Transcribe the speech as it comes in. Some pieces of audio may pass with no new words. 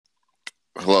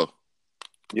Hello.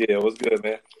 Yeah, what's good,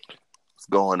 man? What's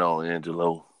going on,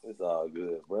 Angelo? It's all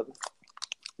good, brother.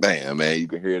 Damn, man, you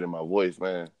can hear it in my voice,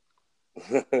 man.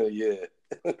 Yeah.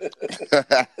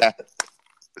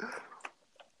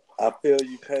 I feel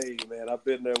you pain, man. I've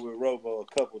been there with Robo a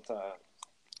couple times.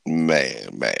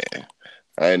 man.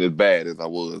 I ain't as bad as I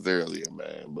was earlier,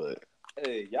 man, but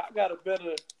Hey, y'all got a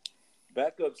better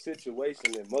backup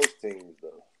situation than most teams,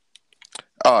 though.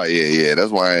 oh yeah.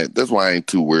 That's why I ain't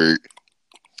too worried.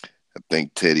 I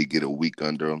think Teddy get a week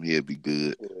under him, he'll be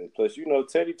good. Yeah, plus,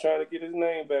 Teddy trying to get his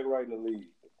name back right in the league.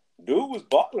 Dude was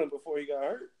balling before he got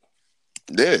hurt.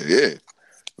 Yeah.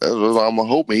 That's what I'm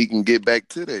hoping he can get back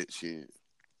to that shit.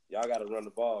 Y'all got to run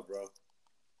the ball, bro.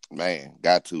 Man,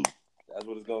 got to. That's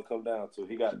what it's going to come down to.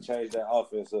 He got to change that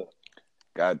offense up.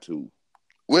 Got to.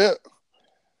 Well,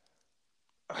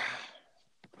 I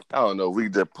don't know. We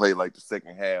just played like the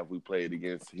second half we played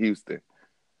against Houston.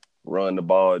 Run the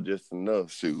ball just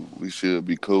enough. Shoot, we should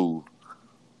be cool.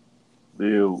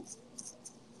 Bill,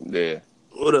 Yeah.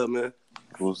 What up, man?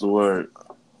 what's the word?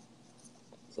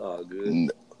 It's all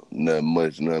good.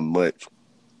 Nothing much.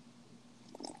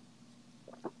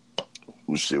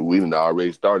 Well, shit, we done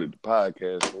already started the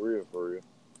podcast for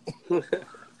real.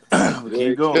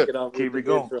 Keep going. Keep it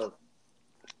going.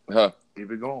 Huh?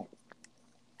 Keep it going.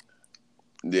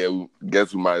 Yeah,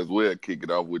 guess we might as well kick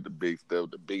it off with the big stuff.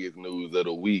 The biggest news of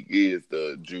the week is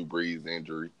the Drew Brees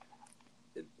injury.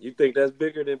 You think that's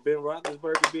bigger than Ben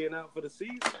Roethlisberger being out for the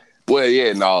season? Well,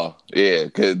 yeah,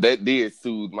 because that did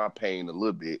soothe my pain a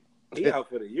little bit. He out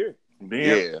for the year.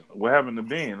 Ben, yeah. What happened to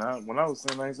Ben? When I was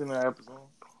saying, I ain't seen that episode.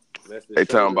 They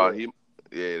talking about him.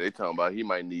 Yeah, they talking about he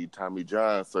might need Tommy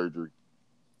John surgery.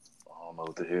 I don't know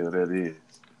what the hell that is.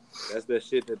 That's that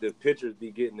shit that the pitchers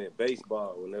be getting in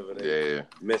baseball whenever they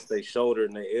mess their shoulder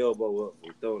and their elbow up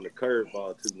and throwing the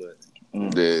curveball too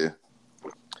much. Yeah.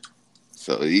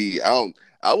 So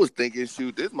I was thinking,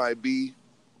 shoot, this might be.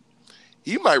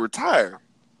 He might retire.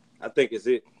 I think it's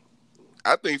it.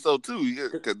 I think so too.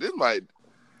 Because this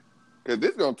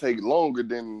gonna take longer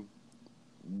than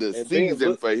the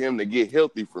season for him to get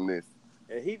healthy from this.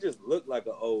 And he just looked like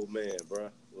an old man, bro.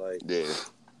 Like,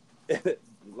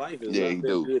 life is not been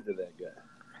good to that guy.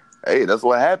 Hey, that's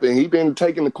what happened. He been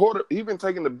taking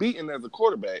the beating as a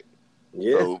quarterback.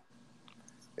 Yeah. So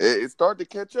it start to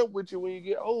catch up with you when you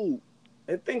get old.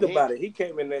 And think about it. He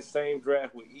came in that same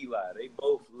draft with Eli. They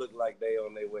both look like they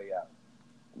on their way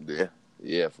out.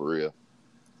 Yeah, for real.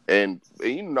 And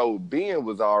Ben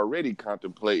was already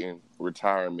contemplating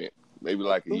retirement maybe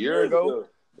like a year ago.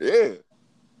 Yeah.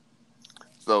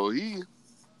 So he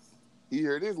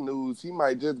heard this news. He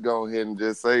might just go ahead and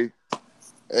just say,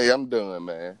 "Hey, I'm done,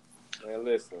 man." Man,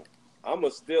 listen, I'm a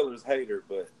Steelers hater,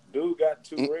 but dude got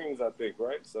 2 rings, I think,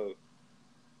 right? So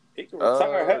he can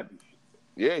retire happy.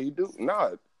 Yeah, he do.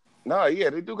 Yeah,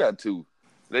 they do got 2.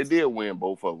 They did win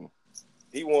both of them.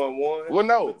 He won 1. Well,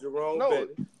 no. With Jerome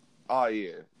Bettis. Oh,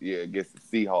 yeah, against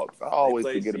the Seahawks. I always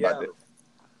forget about that.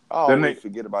 I always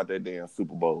forget about that damn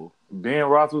Super Bowl. Ben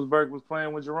Roethlisberger was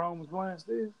playing when Jerome was playing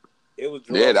still? It was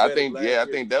Jerome I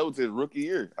think that was his rookie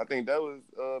year. I think that was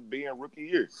Ben rookie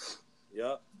year.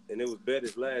 Yep, and it was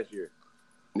Bettis last year.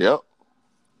 Yep.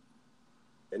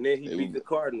 And then he beat the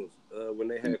Cardinals when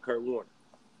they had Kurt Warner.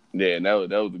 Yeah, that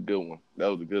was a good one. That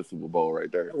was a good Super Bowl right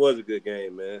there. That was a good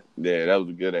game, man. Yeah, that was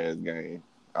a good ass game.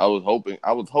 I was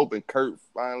hoping Kurt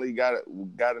finally got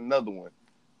another one,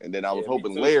 and then I was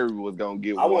hoping Larry was gonna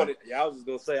get one. I was just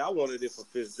gonna say I wanted it for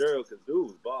Fitzgerald because dude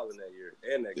was balling that year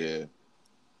and that game.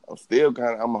 Yeah,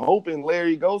 I'm hoping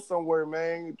Larry goes somewhere,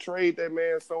 man. Trade that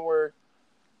man somewhere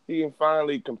he can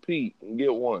finally compete and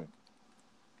get one.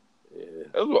 Yeah,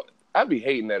 that's what I be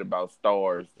hating that about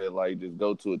stars that like just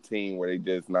go to a team where they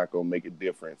just not gonna make a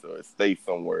difference or stay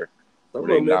somewhere where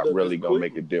they not really gonna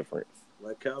make a difference.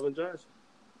 Like Calvin Johnson.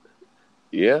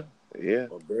 Yeah.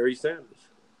 Or Barry Sanders.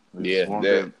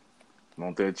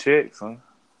 Want that check, son.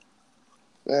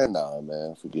 Nah,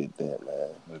 man. Forget that, man.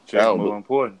 The check more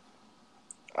important.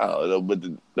 I don't know, but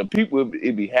the people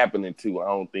it be happening to, I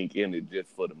don't think in it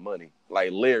just for the money.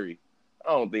 Like Larry, I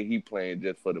don't think he playing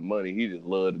just for the money. He just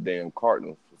love the damn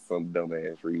Cardinals for some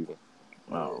dumbass reason.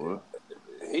 Oh, well.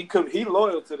 He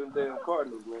loyal to them damn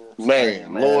Cardinals, man.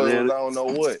 Man, loyal, I don't know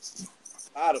what.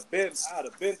 I'd have been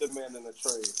demanding a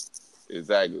trade.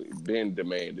 Exactly. Been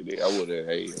demanded it. I would have,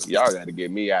 hey, y'all got to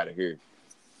get me out of here.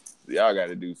 Y'all got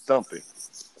to do something.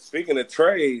 Speaking of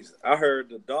trades, I heard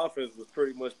the Dolphins was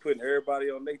pretty much putting everybody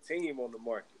on their team on the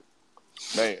market.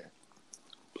 Man,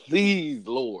 please,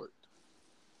 Lord.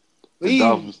 Please. The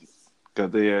Dolphins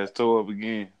got their ass tore up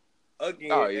again. Oh,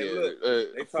 yeah. Look,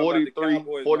 they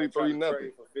 43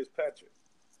 nothing. For Fitzpatrick.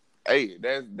 Hey,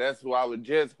 that's who I was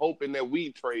just hoping that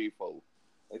we trade for.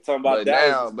 They talking about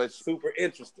Dallas, but super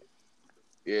interested.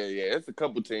 Yeah, it's a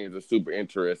couple teams that are super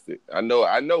interested. I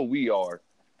know we are,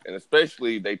 and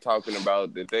especially they talking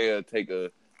about that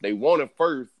they want a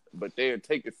first, but they'll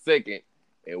take a second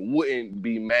and wouldn't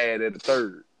be mad at a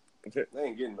third. They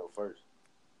ain't getting no first.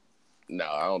 No,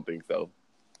 I don't think so.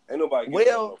 Ain't nobody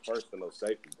getting no first or no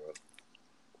safety, bro.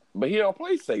 But he don't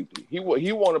play safety. He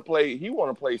want to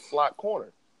play slot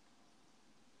corner.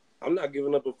 I'm not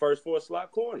giving up a first for a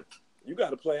slot corner. You got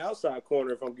to play outside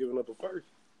corner if I'm giving up a first.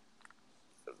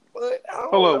 But I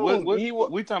don't know.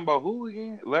 We talking about who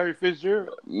again? Larry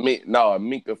Fitzgerald?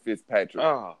 Minkah Fitzpatrick.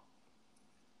 Oh.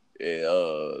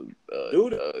 Yeah,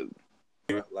 dude.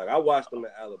 Like I watched him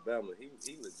at Alabama.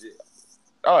 He legit.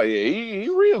 Oh yeah, he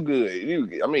real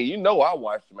good. I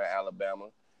watched him at Alabama,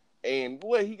 and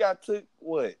he got took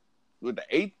with the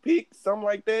 8th pick, something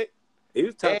like that. He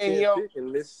was top 10 pick,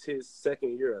 and this is his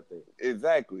second year, I think.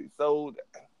 Exactly. So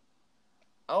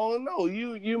I don't know.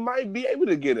 You might be able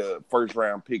to get a first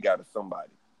round pick out of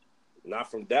somebody.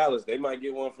 Not from Dallas. They might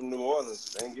get one from New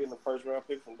Orleans. They ain't getting a first round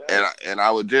pick from Dallas. And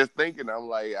I was just thinking, I'm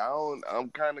like, I'm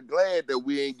kind of glad that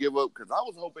we ain't give up because I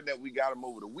was hoping that we got him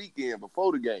over the weekend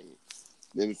before the game.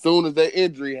 Then as soon as that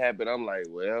injury happened, I'm like,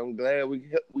 well, I'm glad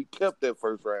we kept that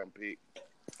first round pick.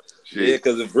 Shit. Yeah,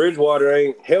 because if Bridgewater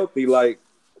ain't healthy, like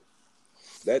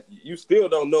that, you still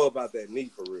don't know about that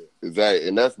knee for real. Exactly,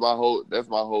 and that's my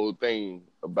whole thing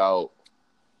about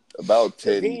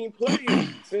Teddy. He ain't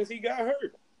played since he got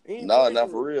hurt. No,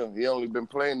 not for real. He only been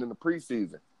playing in the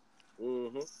preseason.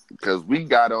 Mm-hmm. Because we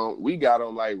got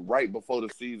on like right before the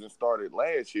season started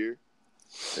last year,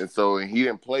 and so he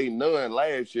didn't play none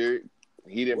last year.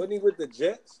 Wasn't he with the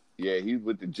Jets? Yeah, he's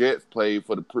with the Jets. Played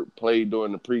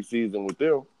during the preseason with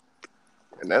them,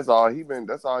 and that's all he been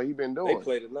doing. They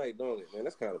play tonight, don't they? Man,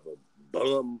 that's kind of a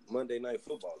bum Monday Night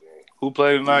Football game. Who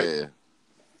played tonight? Yeah,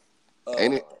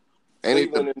 ain't it?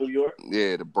 Cleveland in New York?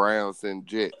 Yeah, the Browns and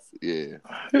Jets. Yeah.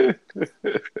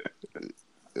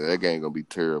 That game gonna be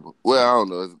terrible. Well, I don't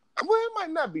know. It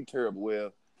might not be terrible.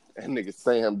 Well, that nigga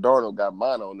Sam Darnold got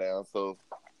mono now, so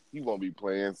he won't be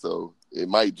playing. So it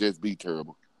might just be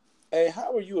terrible. Hey,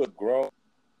 how are you a grown?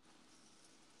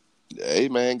 Hey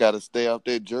man, gotta stay off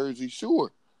that Jersey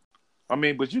Shore. I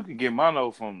mean, but you can get mono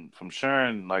from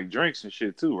sharing like drinks and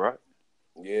shit too, right?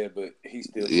 Yeah, but he's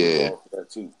still too long for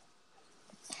that too.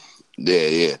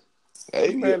 Yeah.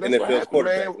 Hey man, that's what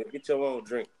happened, man. Get your own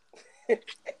drink.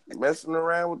 Messing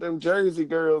around with them Jersey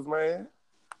girls, man.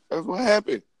 That's what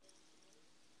happened.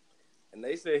 And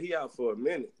they said he out for a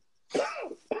minute.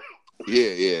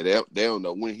 Yeah. They don't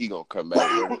know when he gonna come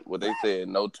back. What they said,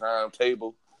 no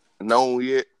timetable known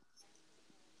yet.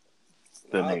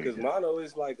 Because mono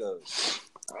is like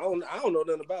I don't know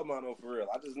nothing about mono for real.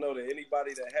 I just know that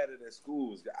anybody that had it at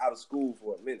school is out of school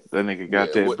for a minute. That nigga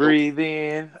got that breathe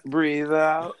in, breathe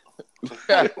out.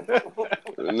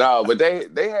 No, but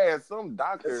they had some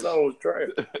doctor. That song was trash.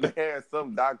 They had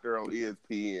some doctor on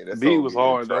ESPN. The beat was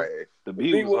hard though. The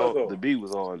beat was hard. The beat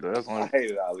was hard though. That's I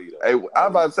hated Ali though. Hey, I was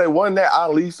about to say, wasn't that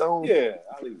Ali song? Yeah,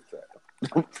 Ali was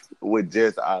trash. With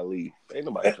just Ali. Ain't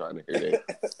nobody trying to hear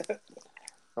that.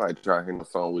 Nobody trying to hear the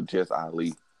song with just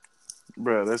Ali.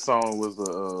 Bro, that song was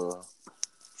a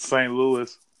St.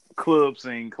 Louis club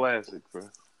scene classic, bro.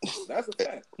 That's a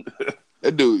fact.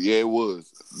 That dude, yeah, it was.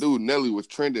 Dude, Nelly was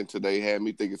trending today. Had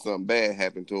me thinking something bad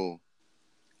happened to him.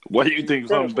 Why you think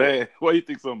something bad? Why you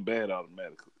think something bad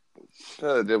automatically?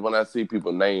 Because when I see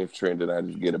people's names trending, I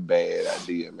just get a bad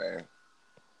idea, man.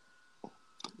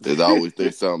 There's always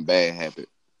think something bad happened.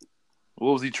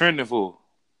 What was he trending for?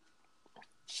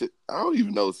 Shit, I don't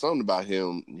even know. Something about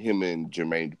him and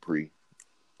Jermaine Dupri.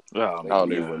 Oh, I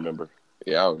don't even remember.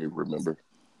 Yeah, I don't even remember.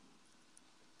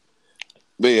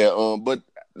 But yeah, but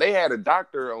they had a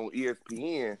doctor on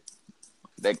ESPN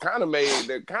that kind of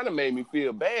made me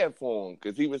feel bad for him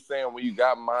because he was saying when you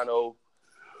got mono,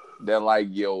 that like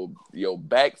your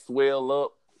back swell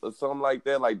up or something like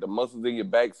that, like the muscles in your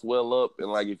back swell up,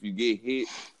 and like if you get hit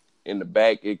in the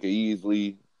back, it could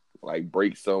easily like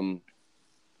break some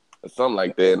or something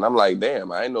like that. And I'm like,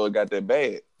 damn, I didn't know it got that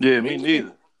bad. Yeah, me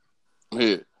neither.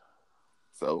 Yeah.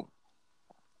 So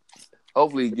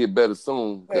hopefully he get better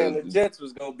soon. Man, the Jets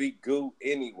was gonna be goo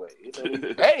anyway.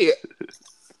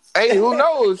 Hey, who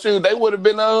knows? Shoot, they would have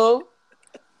been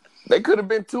they could have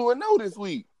been 2-0 this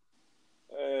week.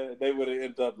 They would have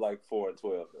ended up like 4-12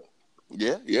 though.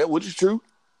 Yeah, which is true.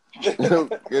 just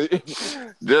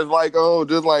like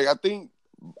I think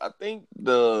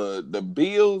the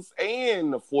Bills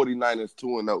and the 49ers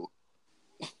 2-0.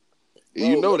 Bro,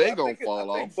 you know they I gonna think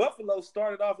fall I off. think Buffalo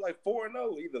started off like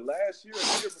 4-0 either last year or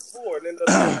the year before, and ended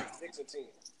up like 6-10.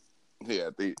 Yeah,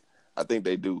 I think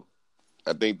they do.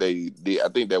 I think they did. I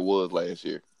think that was last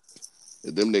year.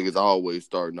 Them niggas always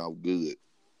starting off good.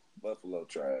 Buffalo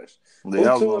trash.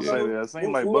 Yeah, I was gonna say that. It seems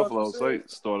like who Buffalo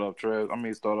start off trash. I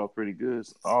mean, start off pretty good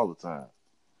all the time.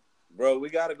 Bro, we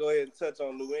got to go ahead and touch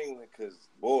on New England because,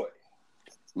 boy.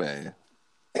 Man.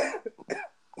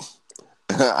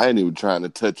 I ain't even trying to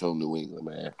touch on New England,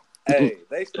 man. Hey,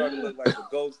 they started to look like the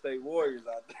Golden State Warriors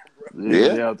out there, bro. Yeah,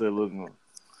 they out there looking.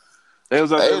 They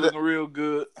was out there looking real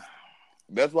good.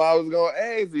 That's why I was gonna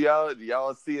ask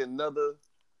y'all see another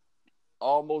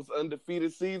almost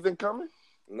undefeated season coming?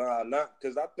 Nah, not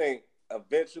because I think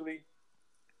eventually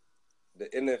the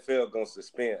NFL gonna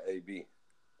suspend AB,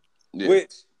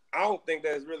 which I don't think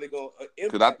that's really gonna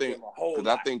impact him a whole lot.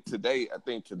 Because I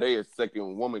think today a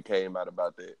second woman came out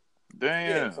about that. Damn.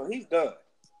 Yeah, so he's done.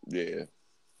 Yeah.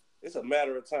 It's a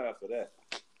matter of time for that.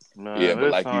 Man, yeah,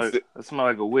 but like you said, that smells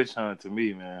like a witch hunt to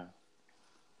me, man.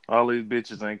 All these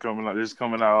bitches ain't coming out. Just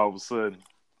coming out all of a sudden.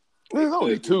 There's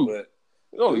only two. There's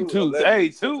only two. Hey,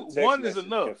 two. One is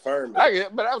enough.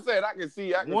 But I'm saying I can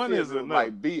see one is enough.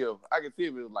 Like Bill. I can see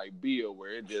if it was like Bill,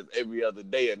 where it just every other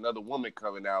day another woman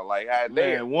coming out. Like, how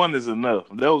man, one is enough.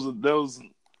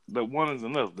 The one is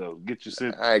enough though. Get you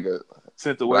sent.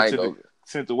 Sent away forever.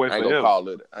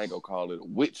 I ain't gonna call it a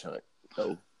witch hunt.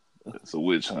 So it's a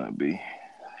witch hunt, B.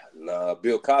 Nah,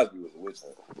 Bill Cosby was a witch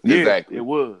hunt. Yeah, exactly. It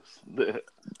was. But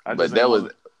that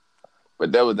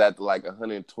was after like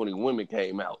 120 women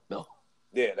came out though.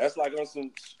 Yeah, that's like on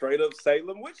some straight up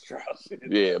Salem witch trial shit.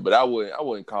 Yeah, but I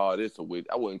wouldn't call this a witch.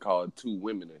 I wouldn't call two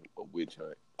women a witch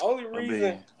hunt. Only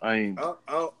reason I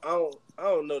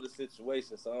don't know the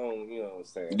situation, so I don't, you know what I'm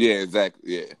saying. Yeah,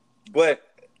 exactly. Yeah. But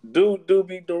dude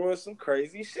be doing some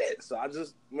crazy shit. So I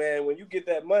just, man, when you get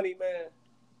that money, man.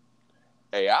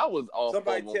 Hey, I was off.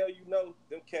 Somebody tell you no,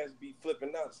 them cats be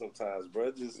flipping out sometimes,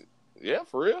 bro. Just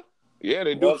for real. Yeah,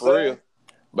 they do for real.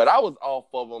 But I was off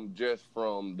of them just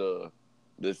from the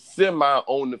semi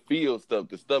on the field stuff,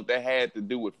 the stuff that had to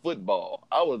do with football.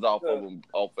 I was off of them,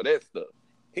 off of that stuff.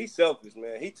 He's selfish,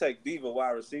 man. He take diva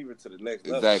wide receiver to the next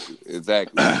level.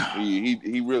 Exactly.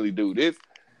 he really do. This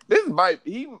might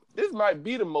be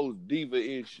the most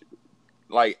diva-ish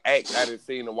like act I done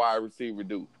seen a wide receiver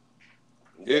do.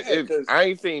 Yeah, I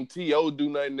ain't seen T.O. do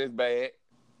nothing this bad.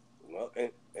 Well,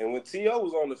 and when T.O.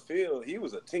 was on the field, he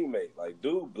was a teammate. Like,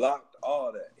 dude blocked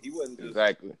all that. He wasn't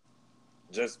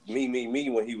just me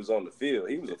when he was on the field.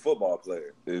 He was a football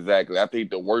player. Exactly. I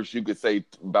think the worst you could say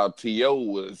about T.O.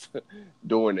 was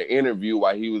during the interview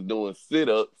while he was doing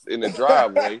sit-ups in the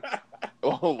driveway,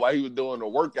 or while he was doing a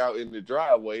workout in the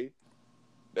driveway.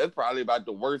 That's probably about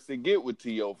the worst it get with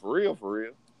T.O. For real.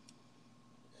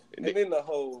 And then the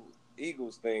whole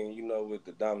Eagles thing, you know, with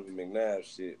the Donovan McNabb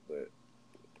shit, but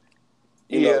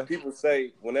you know, people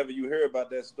say whenever you hear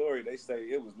about that story, they say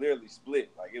it was literally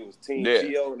split. Like it was Team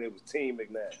T.O. and it was Team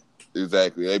McNabb.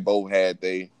 Exactly. They both had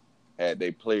they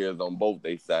players on both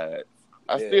their sides.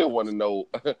 I still want to know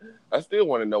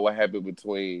what happened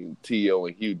between T.O.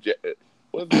 and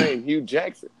what's his name? Hugh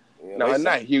Jackson. Yeah, no,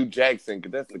 not Hugh Jackson,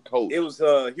 because that's the coach. It was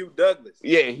Hugh Douglas.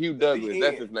 Yeah, Hugh Douglas.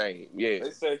 That's his name. Yeah.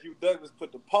 They said Hugh Douglas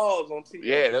put the paws on T.O.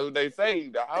 Yeah, that's what they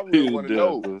say. I really want to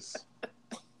know.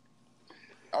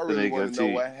 I really want to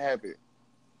know what happened.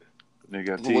 They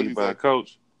got teed by a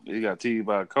coach. He got teed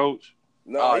by a coach.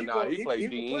 No, he played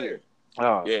DN.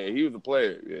 Oh. Yeah, he was a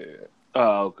player. Yeah.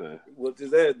 Oh, okay. Well,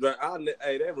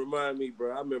 that remind me,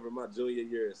 bro. I remember my junior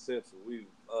year at Central.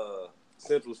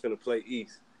 Central was finna play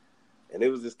East. And it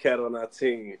was this cat on our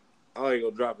team. I ain't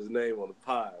gonna drop his name on the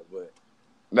pod, but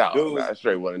I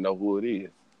straight want to know who it is.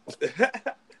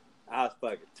 I was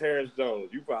fucking Terrence Jones.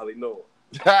 You probably know him.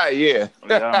 Yeah.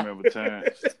 I remember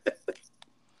Terrence.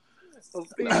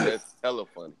 That's hella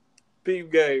funny. Peep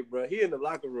game, bro. He in the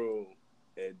locker room,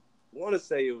 and want to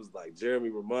say it was like Jeremy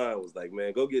Ramon was like,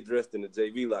 "Man, go get dressed in the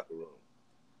JV locker room."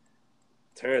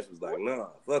 Terrence was like, "Nah,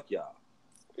 fuck y'all."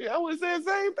 Yeah, I would say the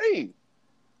same thing.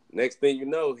 Next thing you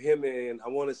know, him and I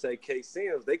want to say K.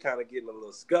 Sims, they kind of getting a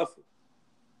little scuffle.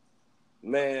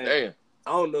 Man, damn.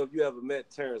 I don't know if you ever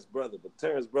met Terrence's brother, but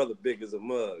Terrence's brother big as a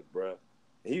mug, bro.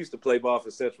 He used to play ball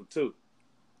for Central too.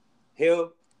 Him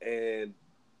and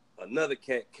another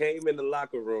cat came in the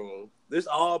locker room. This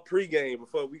all pregame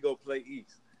before we go play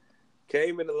East.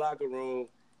 Came in the locker room.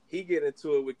 He get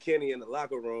into it with Kenny in the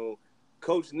locker room.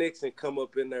 Coach Nixon come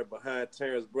up in there behind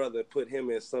Terrence's brother and put him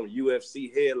in some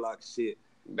UFC headlock shit.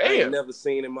 Damn. I ain't never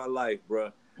seen in my life,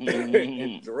 bro.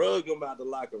 And drug him out the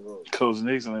locker room. Coach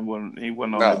Nixon, he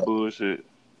wasn't on that bullshit.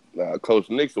 Nah, Coach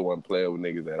Nixon wasn't playing with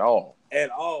niggas at all. at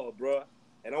all, bro.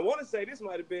 And I want to say this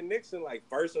might have been Nixon like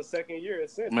first or second year at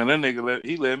Central. Man, that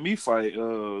nigga let me fight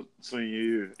senior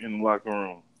year in the locker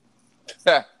room.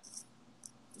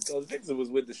 Because Nixon was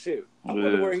with the shit. I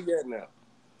wonder where he at now.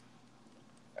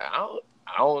 I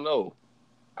don't know.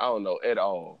 I don't know at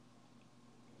all.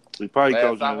 He probably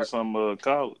coaching at some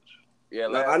college. Yeah,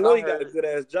 I know he got a good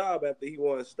ass job after he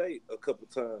won state a couple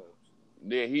times.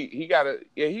 Yeah, he got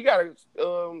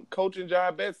a coaching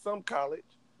job at some college.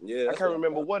 Yeah, I can't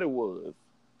remember what it was,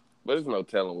 but there's no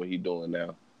telling what he's doing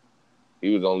now.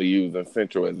 He was only using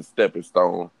Central as a stepping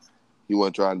stone. He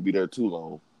wasn't trying to be there too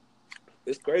long.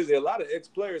 It's crazy. A lot of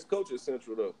ex-players coach at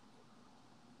Central though.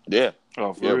 Yeah.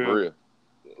 Oh, for real.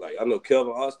 Like I know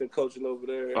Kelvin Austin coaching over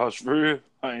there. Oh, for real?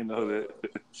 I ain't know that.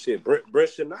 Shit, Brett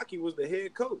Shanaki was the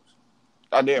head coach.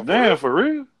 Oh, damn, for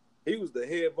real? He was the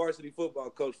head varsity football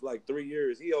coach for like 3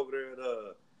 years. He over there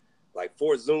at like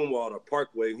Fort Zumwalt or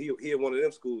Parkway. He at one of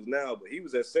them schools now, but he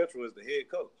was at Central as the head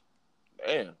coach.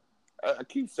 Damn. I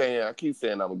keep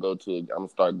saying I'm gonna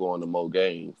start going to more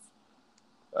games.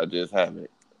 I just haven't.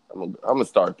 I'm gonna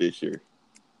start this year.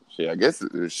 Shit, I guess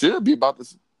it should be about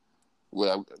this.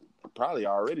 Well, I probably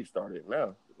already started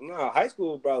now. No, high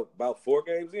school about 4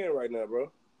 games in right now, bro.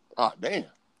 Oh damn.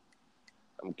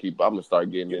 I'm gonna start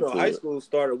getting into it. High school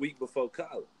start a week before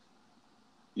college.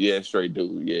 Yeah, straight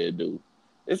do. Yeah, it do.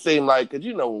 It seemed like, because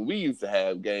when we used to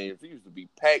have games, it used to be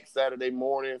packed Saturday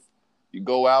mornings. You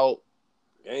go out.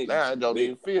 Now it don't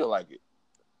even feel like it.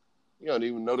 You don't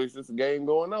even notice there's a game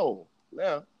going on.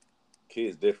 Now.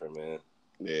 Kids different, man.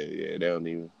 Yeah, they don't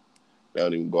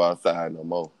even go outside no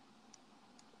more.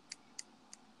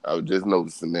 I was just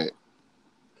noticing that.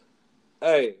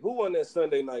 Hey, who won that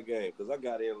Sunday night game? Because I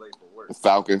got in late for work.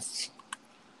 Falcons.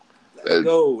 Let's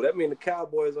go. That means the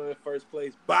Cowboys are in first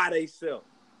place by themselves.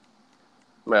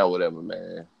 Man, whatever,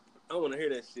 man. I want to hear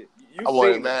that shit. I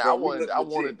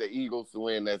wanted the Eagles to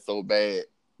win that so bad,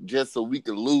 just so we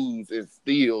could lose and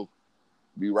still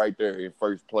be right there in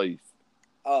first place.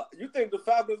 You think the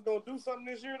Falcons gonna do something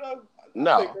this year though?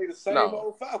 No, I think they the same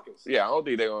old Falcons. Yeah, I don't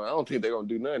think they're gonna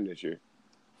do nothing this year.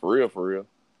 For real.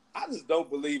 I just don't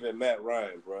believe in Matt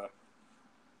Ryan, bro.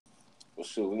 Well,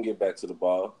 shoot, we can get back to the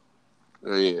ball.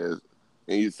 Yeah.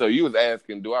 And so you was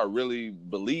asking, do I really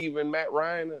believe in Matt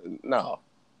Ryan? No.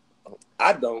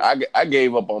 I don't. I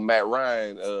gave up on Matt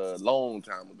Ryan a long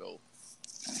time ago.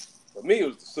 For me, it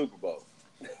was the Super Bowl.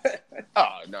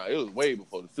 Oh, no, it was way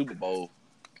before the Super Bowl.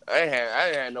 I ain't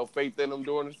had no faith in them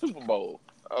during the Super Bowl.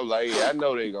 I was like, yeah, I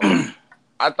know they gonna.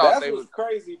 I thought that was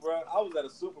crazy, bro. I was at a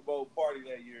Super Bowl party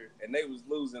that year, and they was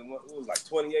losing. It was like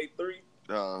 28-3.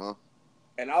 Uh-huh.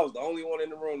 And I was the only one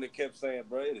in the room that kept saying,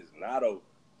 "Bro, it is not over."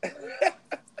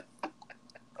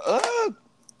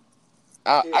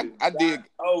 I did.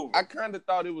 Over. I kind of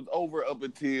thought it was over up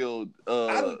until.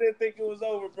 I just didn't think it was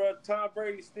over, bro. Tom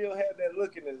Brady still had that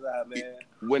look in his eye, man.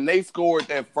 When they scored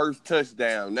that first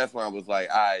touchdown, that's when I was like,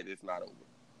 "All right, it's not over."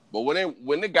 But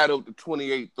when they got up to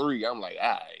 28-3, I'm like, "All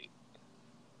right."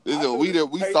 We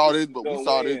saw this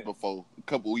before a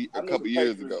couple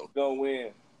years ago. Gonna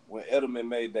win when Edelman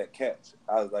made that catch.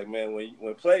 I was like, man,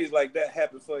 when plays like that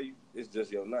happen for you, it's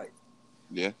just your night.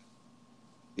 Yeah,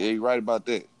 you're right about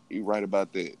that.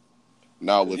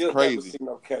 No, it was crazy. You'll never see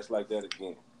no catch like that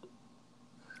again.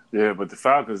 Yeah, but the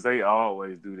Falcons, they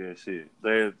always do that shit.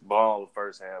 They ball the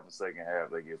first half and second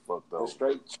half, they get fucked up.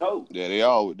 Straight choke. Yeah,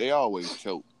 they always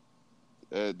choke.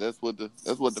 That's what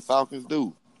the Falcons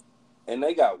do. And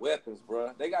they got weapons,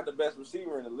 bro. They got the best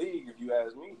receiver in the league, if you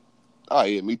ask me. Oh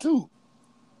yeah, me too.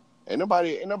 Ain't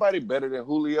nobody better than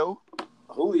Julio.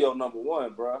 Julio number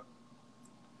 1, bro.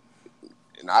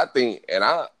 And I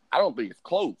don't think it's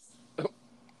close.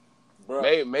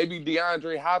 Maybe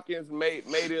DeAndre Hopkins made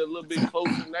it a little bit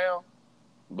closer now,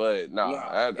 but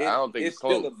I don't think it's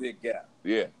close. It's still a big gap.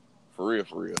 Yeah, for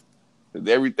real. Because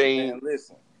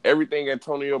everything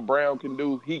Antonio Brown can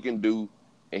do, he can do,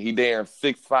 and he damn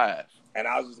 6'5". And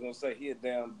I was just gonna say he a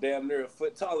damn near a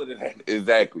foot taller than that.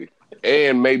 Exactly,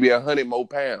 and maybe 100 more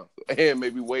pounds, and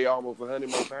maybe weigh almost 100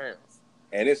 more pounds.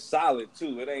 And it's solid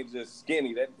too. It ain't just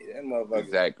skinny. That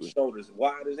motherfucker shoulders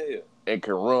wide as hell. And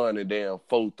can run a damn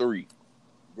 4.3.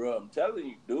 Bro, I'm telling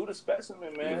you, dude, a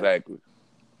specimen, man. Exactly.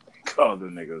 Call the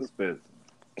nigga a specimen.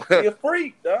 He a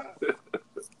freak, dog.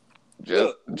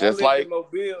 just like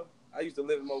Mobile. I used to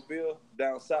live in Mobile,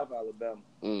 down South Alabama.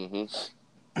 Mm-hmm.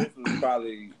 This was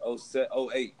probably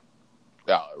 08.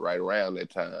 Yeah, right around that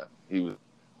time. He was.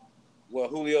 Well,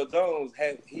 Julio Jones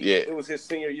it was his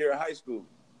senior year of high school.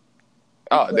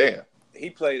 Damn. He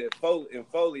played in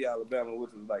Foley, Alabama,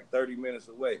 which was like 30 minutes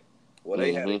away. Well,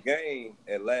 they had a game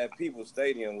at Lab People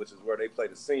Stadium, which is where they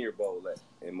played the Senior Bowl at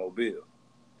in Mobile.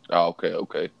 Oh,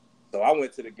 okay. So I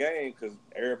went to the game because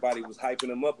everybody was hyping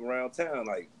him up around town,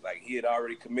 like he had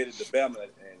already committed to Bama,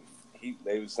 and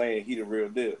they were saying he the real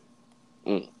deal.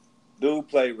 Dude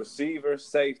played receiver,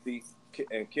 safety,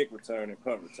 and kick return and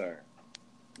punt return.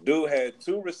 Dude had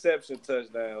 2 reception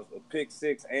touchdowns, a pick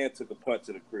 6, and took a punt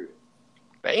to the crib.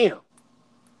 Damn.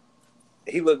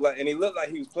 He looked like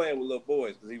he was playing with little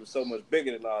boys because he was so much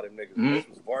bigger than all them niggas. This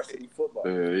was varsity football.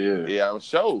 Yeah, I'm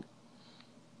sure.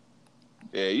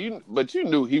 Yeah, but you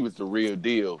knew he was the real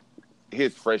deal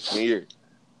his freshman year.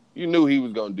 You knew he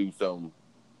was gonna do something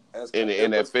in the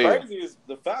NFL. What's crazy is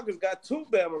the Falcons got 2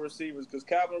 Bama receivers because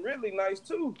Calvin Ridley nice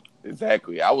too.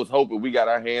 Exactly. I was hoping we got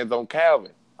our hands on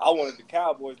Calvin. I wanted the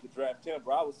Cowboys to draft him,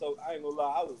 bro. I ain't gonna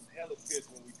lie, I was hella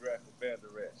pissed when we drafted Van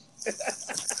Der Esch.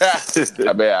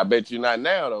 I bet you not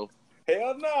now though.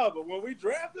 Hell no, but when we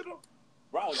drafted him,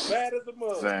 bro, I was mad as a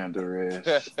mug. Van Der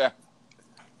Esch.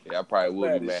 Yeah, I probably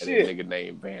would be mad at a nigga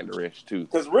named Van Der Esch too.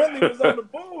 Because Ridley was on the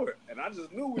board, and I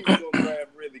just knew we was gonna draft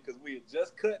Ridley because we had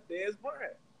just cut Dez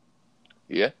Bryant.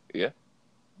 Yeah.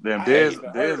 Damn, Dez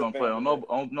don't play on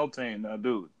no team now,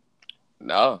 dude.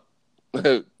 No.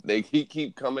 He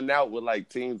keep coming out with like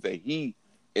teams that he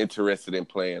interested in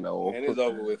playing on. And it's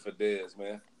over with for Dez,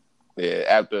 man. Yeah,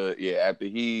 after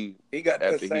he got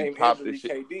the same injury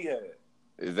KD had.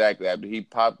 Exactly. After he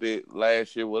popped it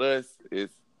last year with us,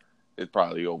 it's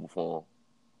probably over for him.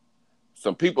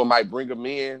 Some people might bring him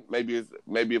in. Maybe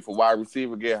if a wide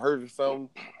receiver get hurt or something,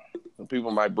 some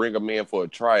people might bring him in for a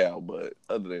tryout. But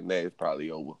other than that, it's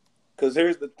probably over. Because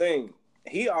here's the thing.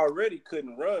 He already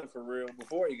couldn't run for real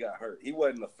before he got hurt. He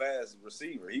wasn't a fast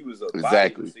receiver. He was a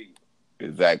body receiver.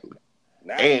 Exactly.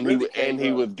 Now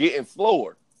he was getting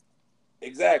slower.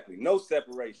 Exactly. No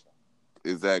separation.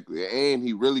 Exactly. And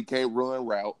he really can't run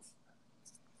routes.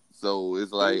 So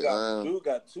it's like dude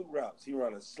got 2 routes. He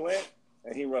run a slant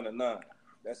and he run a 9.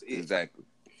 That's it.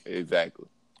 Exactly.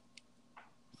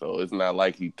 So it's not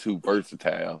like he's too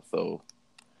versatile. So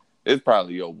it's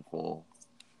probably over for him.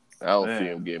 I don't see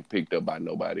him getting picked up by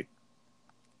nobody.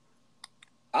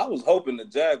 I was hoping the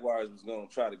Jaguars was going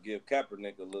to try to give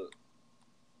Kaepernick a look.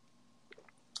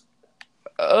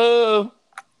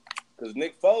 Because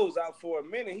Nick Foles out for a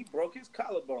minute. He broke his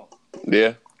collarbone.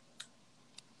 Yeah.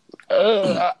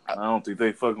 I don't think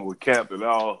they fucking with Cap at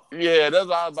all. Yeah, that's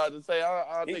what I was about to say.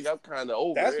 I think I'm kind of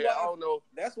over it. I don't know.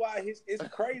 That's why it's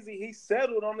crazy he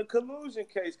settled on the collusion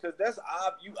case because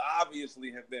you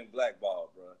obviously have been blackballed,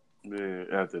 bro. Yeah,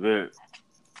 after that.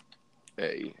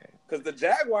 Hey. Because the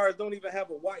Jaguars don't even have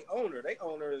a white owner. Their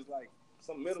owner is like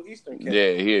some Middle Eastern cat.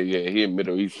 Yeah, he a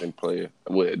Middle Eastern player.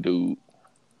 What, dude?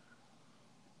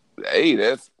 Hey,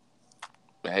 I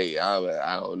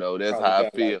don't know. That's probably how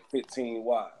I feel. Like 15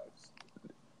 wives.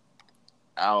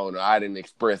 I don't know. I didn't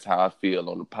express how I feel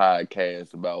on the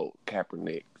podcast about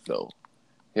Kaepernick. So,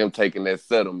 him taking that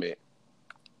settlement,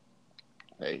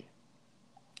 hey,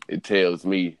 it tells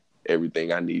me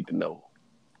everything I need to know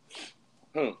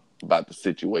about the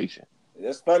situation.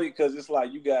 That's funny because it's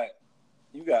like you got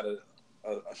a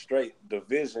straight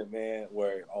division, man,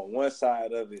 where on one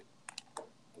side of it,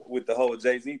 with the whole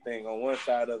Jay-Z thing, on one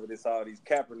side of it, it's all these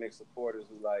Kaepernick supporters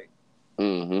who like,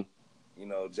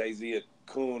 Jay-Z a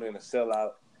coon and a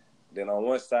sellout. Then on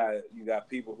one side, you got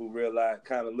people who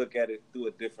kind of look at it through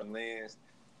a different lens.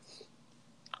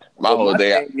 My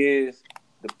thing is,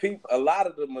 a lot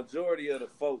of the majority of the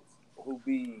folks who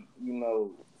be,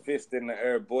 fist in the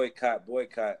air, boycott,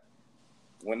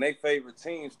 when they favorite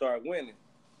team start winning,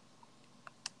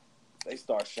 they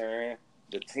start sharing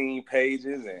the team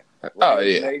pages and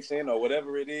Nation or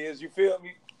whatever it is. You feel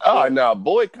me? Oh, no.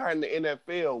 Boycotting the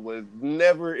NFL was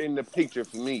never in the picture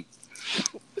for me.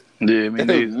 Yeah, me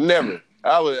neither. Never.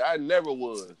 I never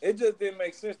was. It just didn't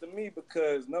make sense to me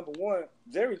because, number one,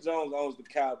 Jerry Jones owns the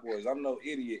Cowboys. I'm no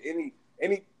idiot.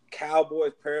 Any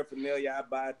Cowboys paraphernalia I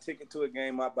buy, a ticket to a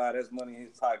game I buy, that's money in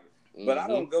his pocket. Mm-hmm. But I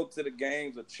don't go to the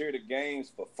games or cheer the games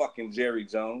for fucking Jerry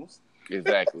Jones.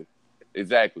 Exactly.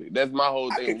 That's my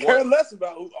whole thing. I can care less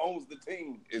about who owns the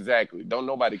team. Exactly. Don't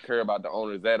nobody care about the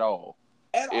owners at all.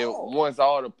 Once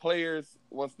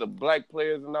the black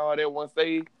players and all that, once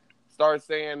they start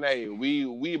saying, hey,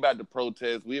 we about to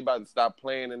protest, we about to stop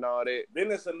playing and all that. Then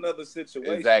it's another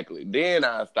situation. Exactly. Then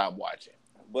I stop watching.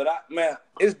 But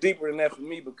it's deeper than that for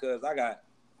me because I got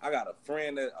a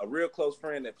real close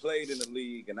friend that played in the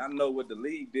league, and I know what the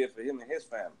league did for him and his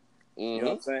family. Mm-hmm. You know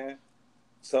what I'm saying?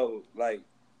 So like,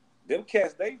 them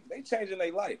cats, they changing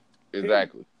their life.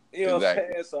 Exactly. You know what I'm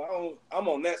saying? So I'm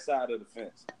on that side of the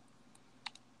fence.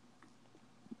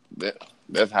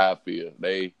 That's how I feel.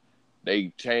 They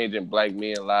changing black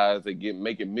men's lives. They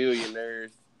making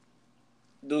millionaires.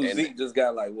 Dude, Zeke just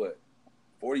got like what,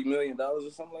 $40 million or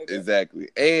something like that. Exactly,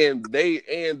 and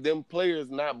them players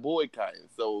not boycotting.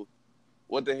 So,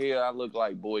 what the hell I look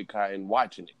like boycotting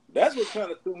watching it? That's what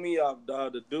kind of threw me off,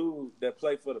 dog. The dude that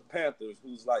played for the Panthers,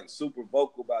 who's like super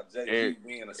vocal about JG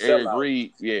being a sellout. Eric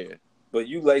Reed, yeah. But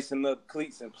you lacing up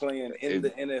cleats and playing in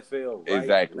the NFL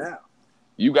right now.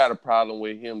 You got a problem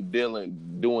with him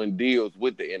doing deals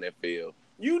with the NFL.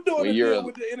 You doing a deal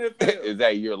with the NFL.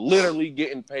 Exactly. You're literally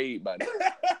getting paid by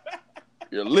that.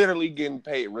 You're literally getting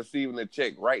paid, receiving a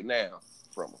check right now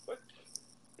from him.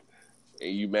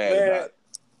 And you mad about it.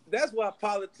 That's why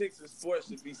politics and sports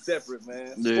should be separate,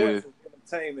 man. Sports is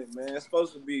entertainment, man. It's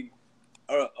supposed to be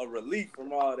a relief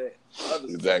from all that other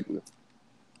exactly. Stuff.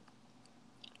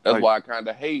 That's why I kind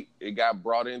of hate it got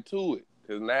brought into it.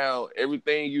 Because now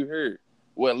everything you heard,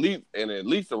 well, at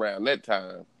least around that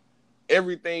time,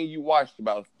 everything you watched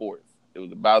about sports, it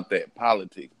was about that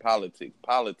politics.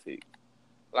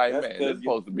 Like, that's man, it's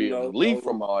supposed to be a relief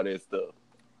from all that stuff.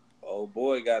 Old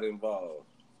boy got involved.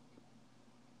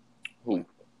 Who?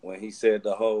 When he said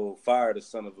the whole fire the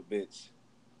son of a bitch.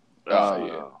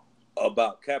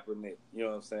 About Kaepernick. You know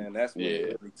what I'm saying? That's when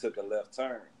it really took a left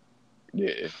turn.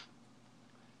 Yeah.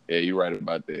 Yeah, you're right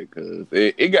about that, because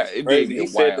it did get crazy. He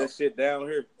said that shit down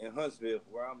here in Huntsville,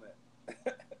 where I'm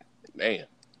at. Damn.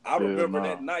 I remember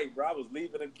that night, bro. I was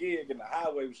leaving a gig and the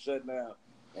highway was shut down.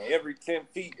 And every 10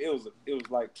 feet, it was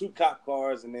like 2 cop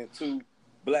cars and then 2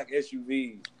 black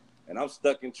SUVs. And I'm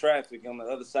stuck in traffic on the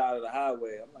other side of the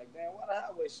highway. I'm like, damn, why the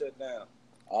highway shut down?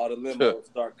 All the limos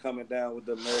start coming down with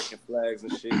the American flags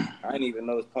and shit. I didn't even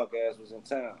know his punk ass was in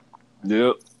town.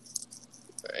 Yep.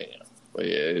 Damn. But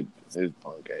yeah, his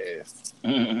punk ass.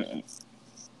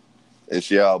 It's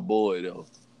y'all boy, though.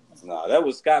 Nah, that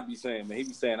was Scott be saying, man. He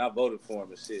be saying I voted for him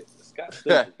and shit. Scott's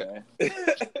stupid, man.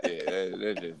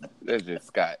 Yeah, that's just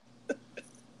Scott.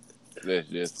 That's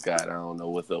just Scott. I don't know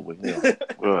what's up with him.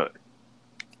 Right.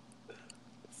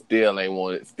 Still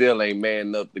ain't man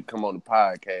enough to come on the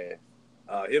podcast.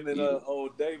 Him and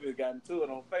old David got into it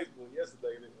on Facebook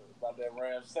yesterday about that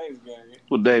Rams Saints game.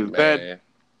 With David Patton?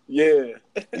 Yeah.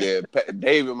 Yeah,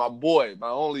 David, my boy, my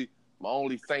only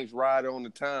Saints rider on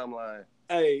the timeline.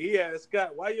 Hey, he asked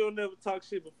Scott, why you don't never talk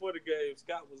shit before the game?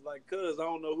 Scott was like, cuz I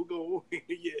don't know who gonna win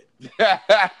yet.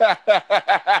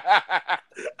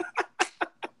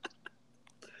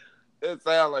 It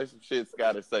sounds like some shit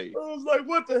Scott to say. I was like,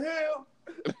 what the hell?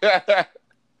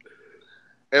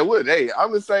 And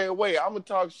I'm the same way. I'm gonna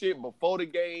talk shit before the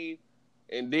game,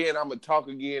 and then I'm gonna talk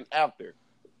again after.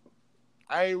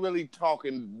 I ain't really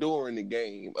talking during the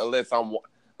game unless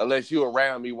you're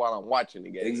around me while I'm watching the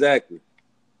game. Exactly.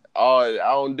 I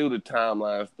don't do the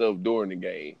timeline stuff during the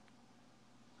game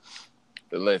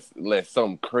unless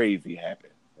something crazy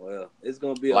happen. Well, it's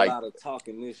gonna be a lot of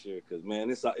talking this year because man,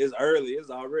 it's early. It's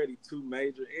already 2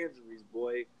 major injuries,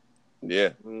 boy. Yeah.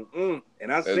 And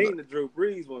I seen the Drew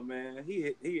Brees one, man. He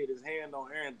hit his hand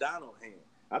on Aaron Donald's hand.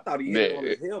 I thought he hit it on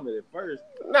his helmet at first.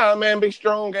 Nah, man, big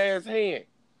strong ass hand.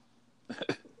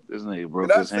 This nigga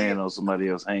broke his hand on somebody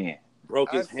else's hand.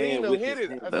 Broke his hand. I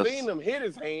seen him hit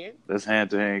his hand. That's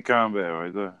hand-to-hand combat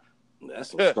right there.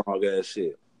 That's some strong ass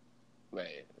shit. Man,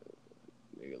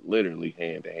 nigga, literally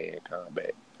hand-to-hand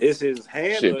combat. Is his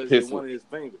hand or is it one of his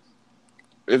fingers?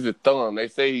 It's his thumb. They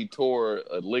say he tore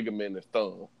a ligament in his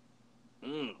thumb.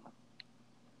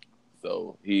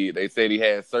 So they said he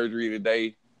had surgery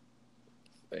today,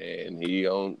 and he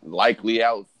likely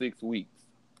out 6 weeks.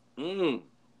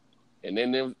 And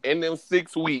in them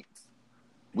 6 weeks,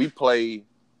 we play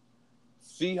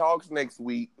Seahawks next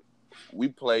week. We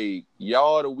play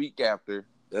y'all the week after.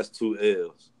 That's 2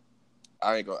 L's.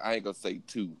 I ain't gonna say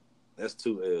 2. That's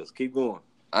 2 L's. Keep going.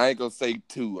 I ain't gonna say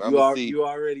 2. You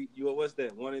already what's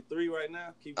that? 1-3 right now.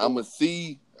 Keep going. I'm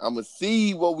gonna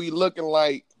see what we looking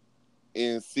like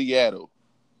in Seattle,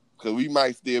 because we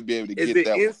might still be able to get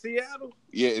that one. Is it in Seattle?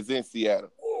 Yeah, it's in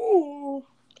Seattle. Ooh.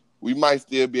 We might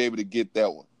still be able to get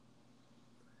that one.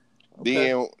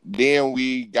 Okay. Then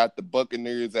we got the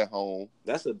Buccaneers at home.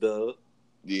 That's a dub.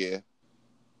 Yeah.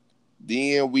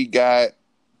 Then we go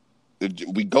to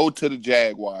the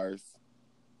Jaguars.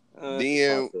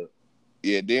 Then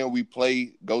we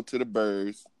go to the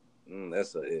Birds.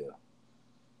 That's a L.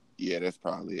 Yeah, that's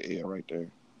probably an L right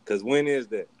there. Because when is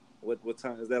that? What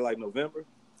time? Is that like November?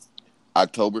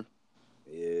 October.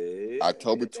 Yeah.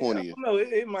 October 20th. No,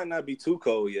 it might not be too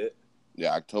cold yet.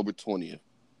 Yeah, October 20th.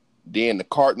 Then the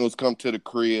Cardinals come to the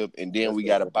crib, and then we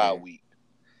got a bye week.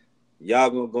 Y'all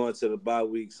gonna go into the bye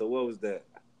week. So what was that?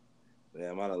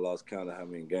 Damn, I done lost count of how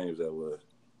many games that was.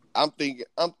 I'm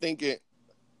thinking.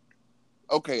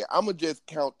 Okay, I'm gonna just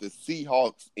count the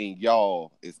Seahawks and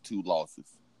y'all as 2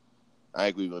 losses. I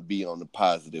think we're gonna be on the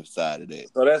positive side of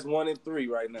that. So that's 1-3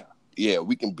 right now. Yeah,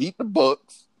 we can beat the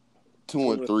Bucks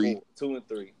 2-3.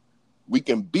 2-3. We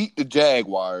can beat the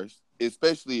Jaguars,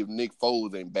 especially if Nick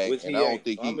Foles ain't back. Which and I don't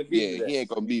think he ain't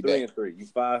gonna be back. 3-3. You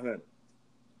 500.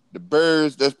 The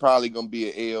Birds, that's probably gonna be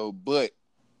an L, but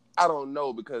I don't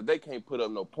know because they can't put up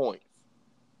no points.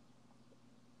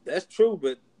 That's true,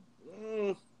 but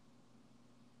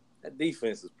that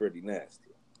defense is pretty nasty.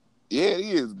 Yeah, it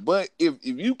is. But if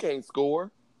you can't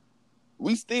score,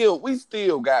 we still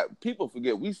got, people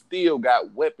forget, we still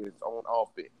got weapons on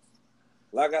offense.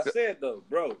 Like I said, though,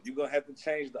 bro, you're going to have to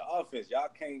change the offense. Y'all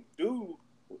can't do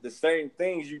the same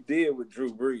things you did with Drew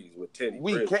Brees, with Teddy.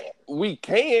 We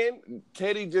can.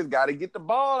 Teddy just got to get the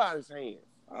ball out of his hands.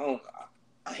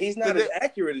 He's not as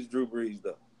accurate as Drew Brees,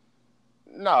 though.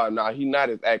 No, he's not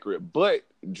as accurate. But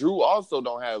Drew also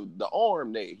don't have the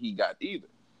arm that he got either.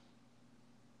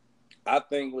 I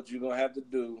think what you're going to have to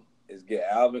do is get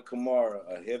Alvin Kamara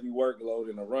a heavy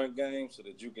workload in the run game so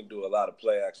that you can do a lot of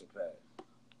play-action pass.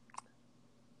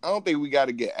 I don't think we got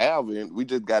to get Alvin. We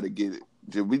just got to get it.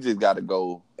 We just got to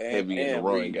go heavy in the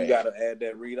run game. You got to add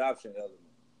that read option element.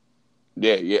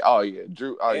 Yeah. Oh, yeah.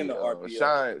 Drew. Oh, and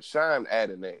yeah. Shine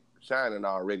added that. Shine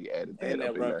already added that. And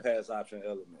that run pass option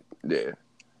element. Yeah.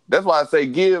 That's why I say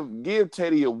give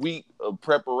Teddy a week of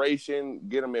preparation.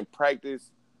 Get him in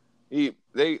practice. The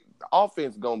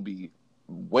offense gonna be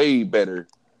way better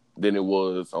than it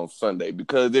was on Sunday,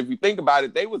 because if you think about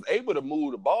it, they was able to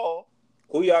move the ball.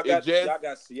 Who y'all got? Y'all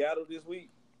got Seattle this week?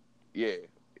 Yeah,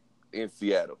 in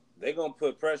Seattle. They gonna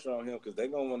put pressure on him because they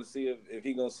gonna want to see if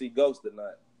he gonna see ghosts or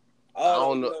not. I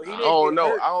don't know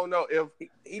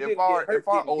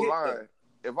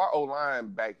if our O-line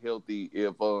back healthy,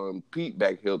 if Pete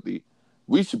back healthy,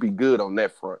 we should be good on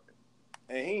that front.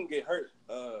 And he didn't get hurt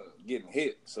getting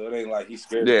hit, so it ain't like he's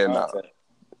scared of contact.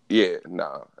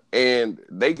 And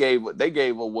they gave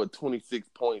her what, 26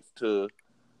 points to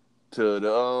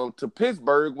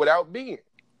Pittsburgh without being.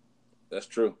 That's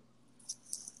true.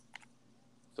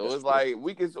 So it's like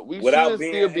we should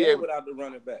still be able without the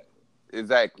running back.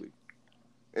 Exactly.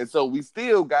 And so we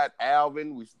still got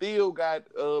Alvin, we still got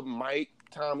Mike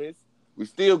Thomas, we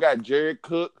still got Jared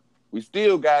Cook, we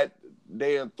still got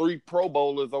damn 3 Pro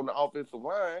Bowlers on the offensive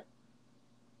line.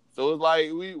 So it's like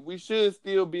we should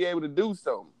still be able to do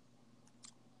something.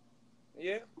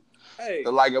 Yeah. Hey.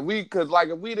 If we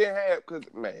didn't have, because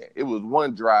man, it was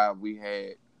one drive we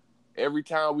had. Every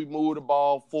time we moved the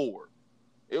ball forward,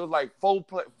 it was like 5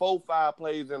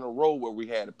 plays in a row where we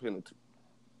had a penalty.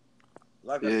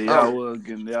 Y'all was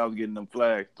getting them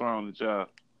flags thrown at y'all.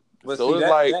 But so see,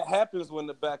 that happens when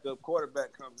the backup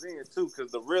quarterback comes in too,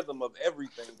 because the rhythm of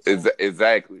everything.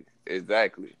 Exactly.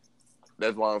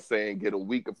 That's why I'm saying get a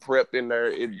week of prep in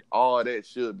there. All that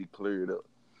should be cleared up.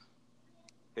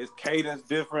 His cadence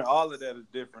different. All of that is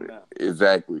different now.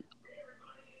 Exactly.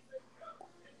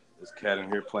 This cat in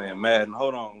here playing Madden.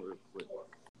 Hold on real quick.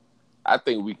 I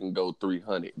think we can go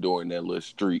 300 during that little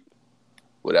streak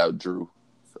without Drew.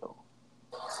 So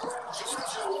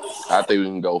I think we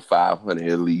can go 500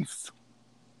 at least.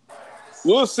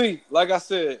 We'll see. Like I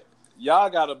said, y'all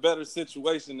got a better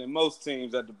situation than most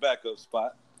teams at the backup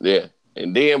spot. Yeah.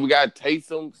 And then we got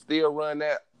Taysom still run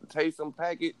that Taysom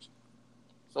package.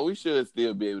 So we should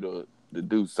still be able to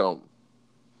do something.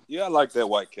 Yeah, I like that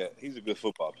white cat. He's a good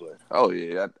football player. Oh,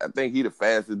 yeah. I think he's the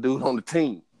fastest dude on the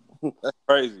team. That's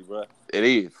crazy, bro. It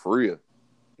is, for real.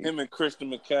 Him and Christian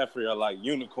McCaffrey are like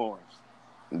unicorns.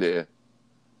 Yeah.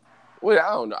 Well,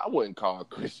 I don't know. I wouldn't call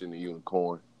Christian a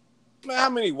unicorn. Man, how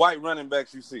many white running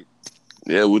backs you see?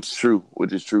 Yeah, which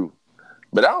is true.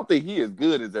 But I don't think he as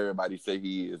good as everybody say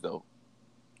he is, though.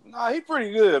 Nah, he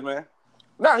pretty good, man.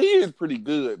 Nah, he is pretty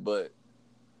good, but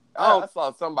I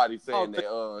saw somebody saying that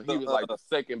he was like the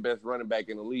second best running back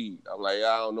in the league. I'm like,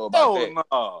 I don't know about that.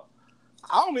 No.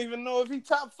 I don't even know if he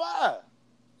top 5.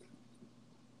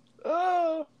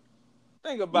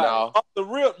 Think about it. Off the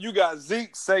rip, you got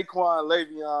Zeke, Saquon,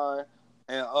 Le'Veon,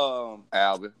 and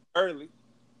Alvin Early.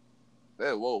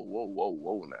 Hey,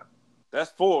 whoa now.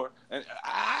 That's 4. And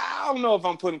I don't know if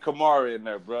I'm putting Kamara in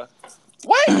there, bro.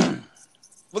 What?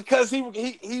 Because he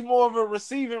more of a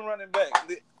receiving running back.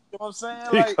 You know what I'm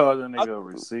saying? He called a nigga a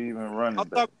receiving running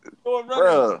back.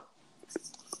 Bruh.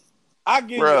 I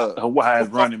give you a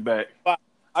wide running back.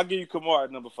 I'll give you Kamara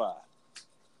at number 5.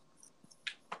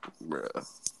 Bruh.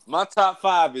 My top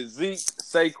 5 is Zeke,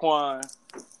 Saquon,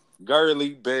 Gurley,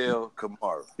 Bell,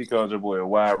 Kamara. He called your boy a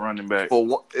wide running back.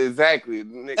 Exactly.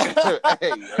 Hey,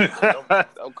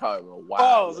 don't call him a wide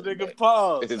pause, nigga, back.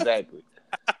 Pause. Exactly.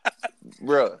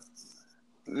 Bruh.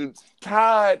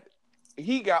 Todd,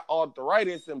 he got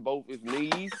arthritis in both his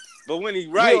knees. But when he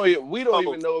right, we don't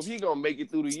even know if he gonna make it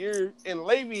through the year. And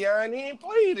Le'Veon, he ain't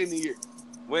played in the year.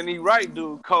 When he right,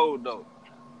 dude, cold though.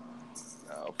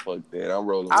 Oh, fuck that. I'm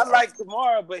rolling. I like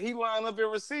Kamara, but he line up in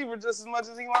receiver just as much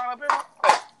as he line up in running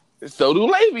back. So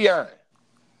do Le'Veon.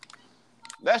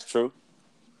 That's true.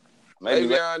 Maybe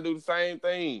Le'Veon do the same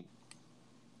thing.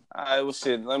 All right, well,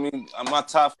 shit. Let me. My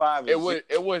top 5 is.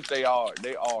 It wish they are.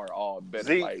 They are all better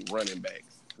Zeke. Like running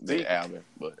backs than Alvin,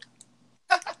 but.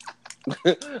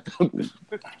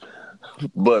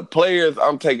 But players,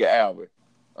 I'm taking Alvin.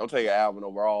 I'm taking Alvin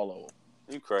over all of them.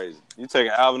 You crazy? You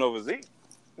taking Alvin over Zeke?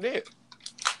 Yeah.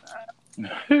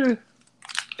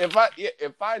 If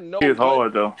I know it's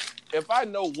hard though. If I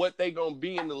know what they gonna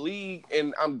be in the league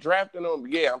and I'm drafting them,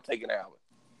 yeah, I'm taking Alvin.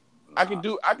 Nah.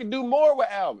 I can do more with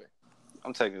Alvin.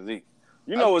 I'm taking Zeke.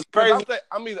 You know what's crazy?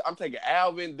 I'm taking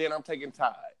Alvin, then I'm taking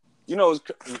Ty. You know what's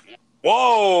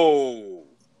whoa.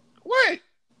 What?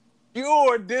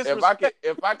 You're disrespectful.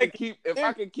 If I can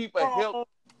keep a healthy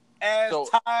as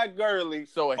Ty Gurley.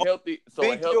 So a healthy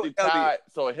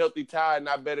Ty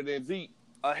not better than Zeke.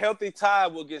 A healthy Ty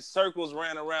will get circles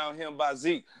ran around him by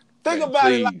Zeke. Think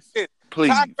about it like this. Please.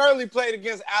 Ty Gurley played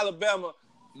against Alabama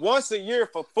once a year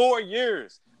for 4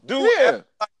 years. Dude,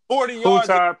 like 40 yards.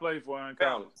 Who Ty played for in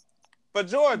college? For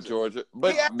Georgia.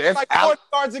 But that's like 40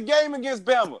 yards a game against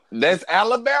Bama. That's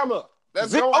Alabama.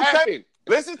 That's going to happen.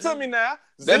 Listen to me now.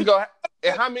 That's going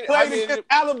to happen. Played against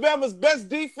Alabama's best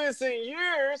defense in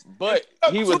years. But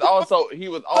he was also at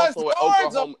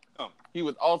Oklahoma. He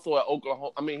was also at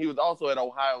Oklahoma. I mean, he was also at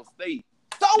Ohio State.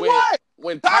 So what?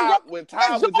 When Ty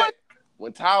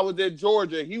was at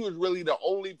Georgia, he was really the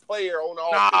only player on the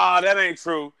offense. Nah, that ain't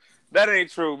true. That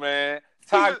ain't true, man.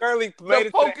 Ty Gurley made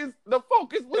the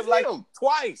focus was like him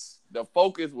twice. The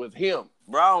focus was him.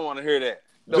 Bro, I don't want to hear that.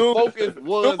 Focus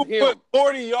was him. Put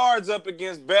 40 yards up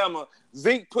against Bama.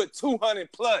 Zeke put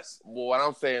 200 plus. Well, what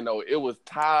I'm saying though, it was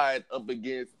tied up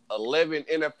against 11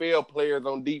 NFL players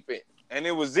on defense. And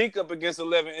it was Zeke up against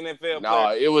 11 NFL players.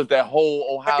 Nah, it was that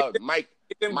whole Ohio. Mike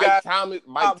Thomas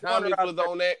was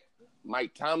on that.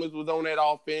 Mike Thomas was on that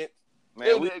offense. Man,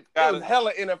 it was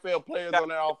hella NFL players on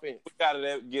that offense. We got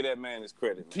to give that man his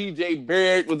credit. T.J.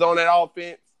 Barrett was on that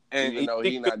offense. And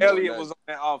Elliott was on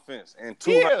that offense. And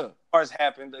 200 yards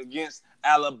happened against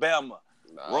Alabama.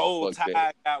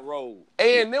 Tide got rolled.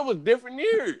 And it was different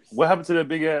years. What happened to that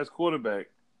big-ass quarterback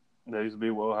that used to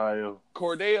be with Ohio?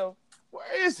 Cordell.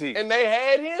 Where is he? And they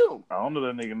had him. I don't know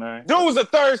that nigga name. Dude was a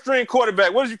third-string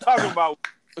quarterback. What are you talking about?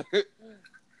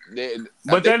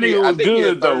 But that nigga was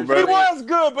good, though, bro. He was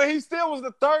good, but he still was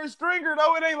the third stringer,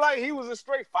 though. It ain't like he was a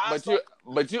straight 5-star.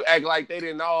 But you act like they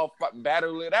didn't all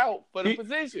battle it out for the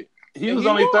position. He was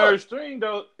only third string,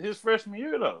 though, his freshman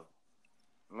year, though.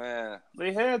 Man.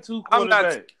 They had 2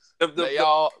 quarterbacks.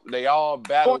 They all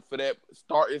battled for that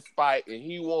starting spot, and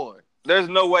he won. There's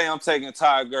no way I'm taking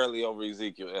Ty Gurley over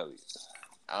Ezekiel Elliott.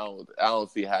 I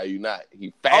don't see how you not.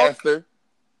 He faster.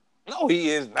 No, he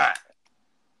is not.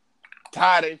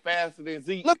 Ty ain't faster than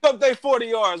Zeke. Look up they 40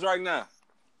 yards right now.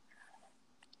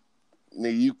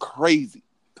 Nigga, you crazy.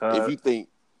 If you think.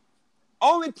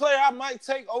 Only player I might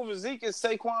take over Zeke is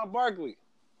Saquon Barkley.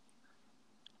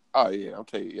 Oh, yeah. I'm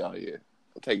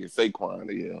taking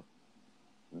Saquon, yeah.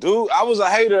 Dude, I was a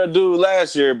hater of dude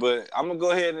last year, but I'm going to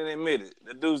go ahead and admit it.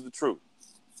 The dude's the truth.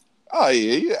 Oh,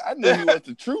 yeah. I knew he was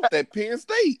the truth at Penn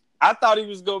State. I thought he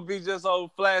was going to be just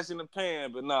old flash in the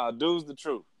pan, but nah, dude's the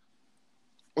truth.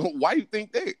 Why you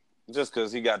think that? Just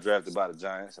because he got drafted by the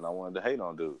Giants, and I wanted to hate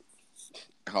on dude.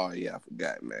 Oh, yeah, I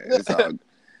forgot, man. It's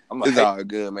all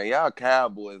good, man. Y'all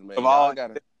Cowboys, man. Y'all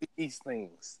gotta these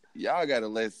things. Y'all gotta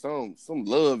let some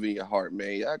love in your heart,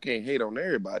 man. Y'all can't hate on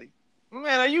everybody.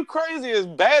 Man, are you crazy? As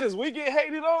bad as we get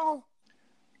hated on?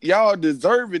 Y'all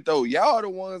deserve it, though. Y'all the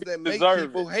ones that make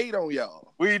people hate on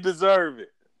y'all. We deserve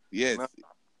it. Yes.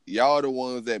 Y'all the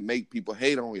ones that make people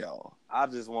hate on y'all. I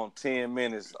just want 10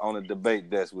 minutes on a debate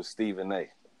desk with Stephen A.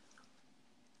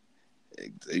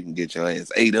 You can get your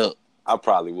ass ate up. I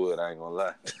probably would. I ain't gonna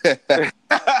lie.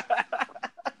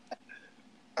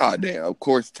 Oh, damn. Of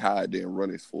course Ty didn't run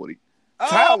his 40.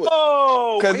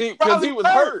 Because he was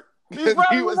hurt.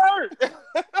 He was hurt.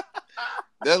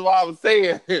 That's why I was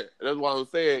saying.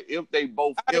 If they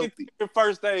both healthy. Your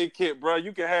first aid kit, bro.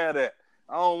 You can have that.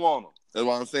 I don't want them. That's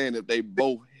why I'm saying if they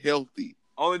both healthy.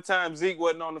 Only time Zeke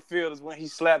wasn't on the field is when he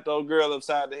slapped old girl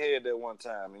upside the head that one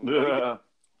time.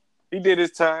 He did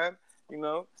his time.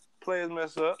 Players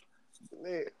mess up.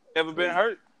 Ever been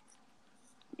hurt?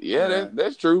 Yeah,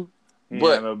 that's true. He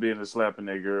ended up being a slapping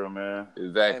that girl, man.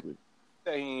 Exactly.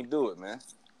 He ain't do it, man.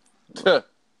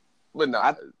 But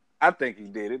no, I think he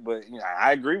did it, but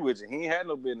I agree with you. He ain't had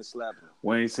no business slapping him.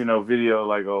 We ain't seen no video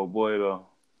like old boy though.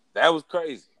 That was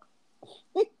crazy.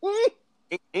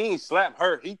 he ain't slapped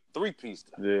her. He 3-pieced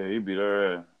her. Yeah, he beat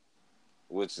her ass.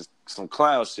 Which is some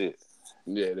clown shit.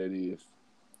 Yeah, that is.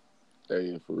 That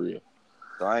is for real.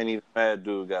 So I ain't even mad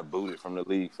dude got booted from the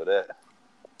league for that.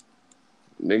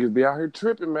 Niggas be out here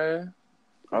tripping, man.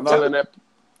 I'm telling that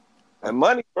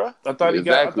money, bro. I thought he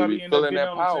got on the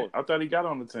team. I thought he got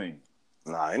on the team.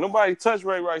 Nah, ain't nobody touched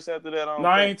Ray Rice after that.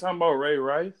 I ain't talking about Ray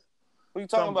Rice. What you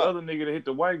talking about? The other nigga that hit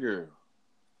the white girl.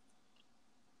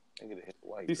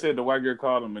 He said the white girl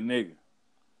called him a nigga.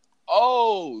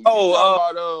 Oh,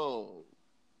 talking about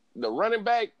the running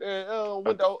back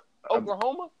with the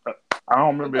Oklahoma? I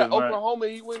don't remember his name. Oklahoma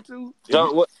he went to?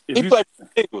 He played for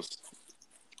the Eagles.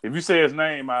 If you say his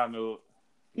name, I know it.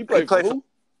 He played for who?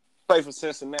 Played for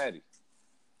Cincinnati.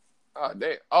 Oh,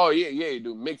 damn. Oh, yeah,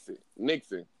 dude.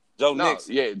 Nixon. Joe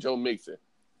Nixon. Yeah, Joe Mixon.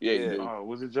 Yeah. Dude. Oh,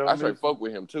 was it Joe I straight fuck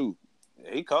with him, too.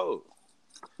 Yeah, he cold.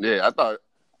 Yeah, I thought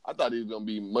he was going to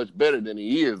be much better than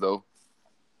he is, though.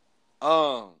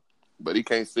 But he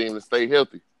can't seem to stay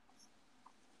healthy.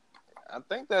 I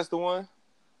think that's the one.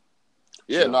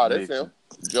 Yeah, that's him.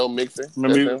 Joe Mixon.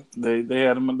 Remember they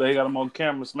had him. They got him on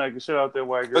camera smacking shit out that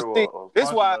white girl.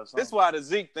 This why the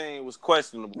Zeke thing was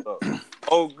questionable.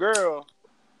 Old girl,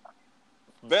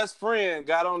 best friend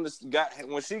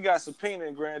when she got subpoenaed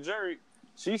in grand jury.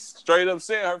 She straight up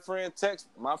said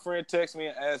my friend text me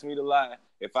and asked me to lie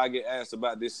if I get asked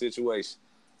about this situation.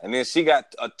 And then she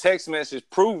got a text message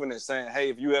proving it, saying, "Hey,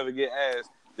 if you ever get asked,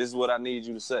 this is what I need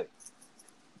you to say."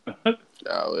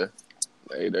 Oh,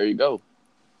 hey, there you go.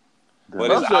 But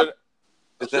I'm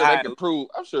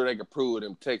sure they could prove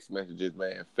them text messages,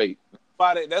 man, fake.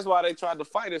 That's why they tried to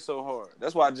fight it so hard.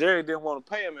 That's why Jerry didn't want to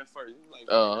pay him at first. He was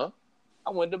like, I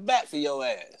went to bat for your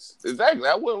ass. Exactly.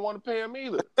 I wouldn't want to pay him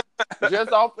either.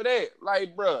 Just off of that.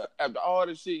 Like, bro, after all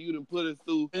the shit you done put us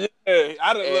through,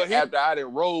 after I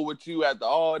done roll with you after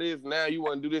all this, now you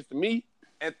want to do this to me?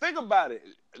 And think about it.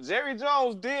 Jerry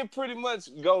Jones did pretty much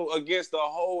go against the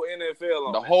whole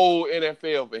NFL. The whole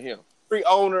NFL for him.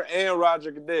 Owner and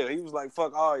Roger Goodell. He was like,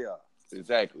 fuck all y'all.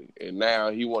 Exactly. And now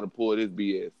he want to pull this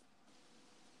BS.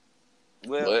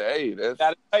 Well, but hey, that's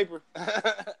got his paper.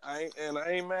 I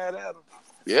ain't mad at him.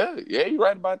 Yeah, you're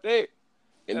right about that.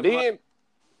 And then,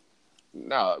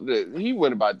 he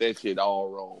went about that shit all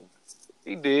wrong.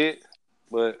 He did,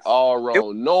 but all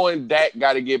wrong. Knowing Dak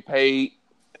got to get paid.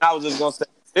 I was just gonna say,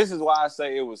 this is why I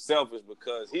say it was selfish,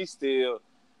 because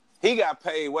he got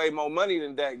paid way more money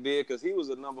than Dak did because he was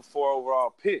a number 4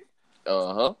 overall pick.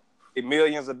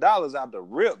 Millions of dollars out the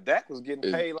rip. Dak was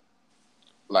getting paid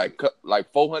like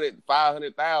 400,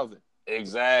 500,000.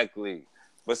 Exactly.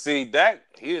 But see, Dak,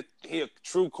 he a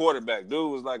true quarterback.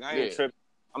 Dude was like, I ain't tripping.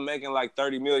 I'm making like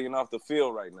 $30 million off the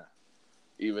field right now.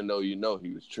 Even though he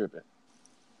was tripping.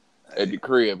 At the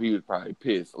crib, he was probably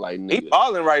pissed. Like, nigga. He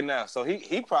balling right now, so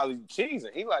he probably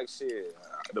cheesing. He like, shit,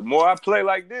 the more I play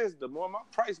like this, the more my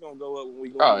price gonna go up when we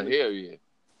go. Oh, hell yeah.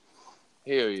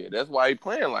 Hell yeah. That's why he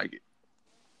playing like it.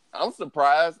 I'm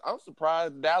surprised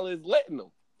Dallas letting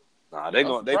them. Nah, they ain't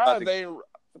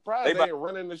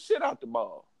running the shit out the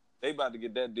ball. They about to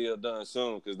get that deal done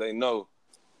soon because they know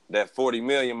that $40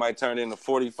 million might turn into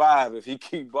 45 if he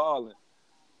keep balling.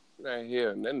 Right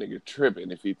here, and that nigga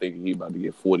tripping if he thinking he about to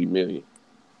get $40 million.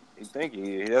 He think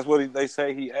he is. That's what they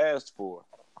say he asked for.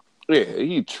 Yeah,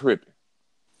 he tripping.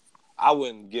 I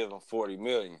wouldn't give him $40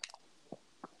 million.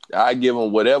 I give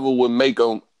him whatever would make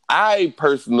him. I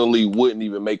personally wouldn't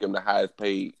even make him the highest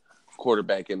paid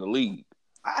quarterback in the league.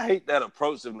 I hate that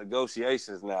approach of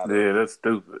negotiations now. Yeah, that's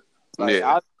stupid. Like,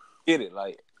 I get it.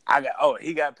 Like,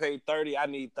 he got paid 30. I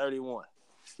need 31.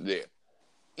 Yeah.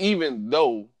 Even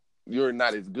though you're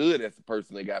not as good as the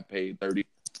person that got paid 30.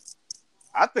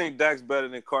 I think Dak's better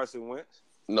than Carson Wentz.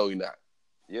 No, he's not.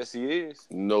 Yes, he is.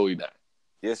 No, he's not.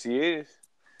 Yes, he is.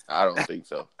 I don't think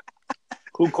so.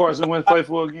 Who Carson Wentz play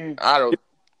for again? I don't. You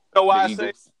know why I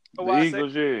say the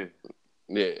Eagles? Yeah.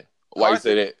 Yeah. Why you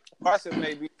say that? Carson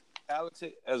may be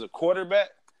talented as a quarterback,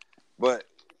 but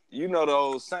you know the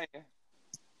old saying,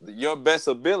 your best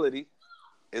ability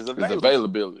is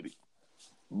availability.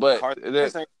 But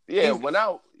if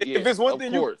it's one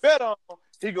thing you bet on,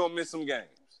 he gonna miss some games.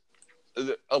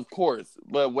 Of course,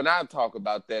 but when I talk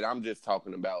about that, I'm just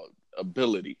talking about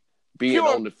ability, being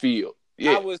on the field.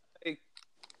 Yeah, I would say.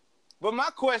 But my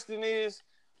question is,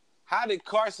 how did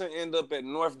Carson end up at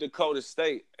North Dakota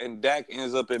State and Dak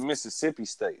ends up at Mississippi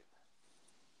State?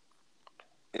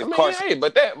 But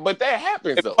that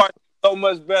happens though. Carson's so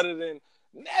much better than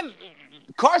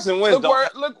Carson Wentz.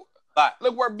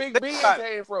 Look where Big Ben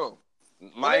came from.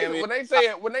 Miami. When they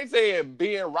say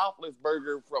Ben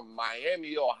Roethlisberger from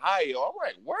Miami, Ohio, I'm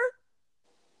like, where?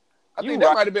 I think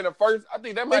that might have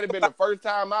been the first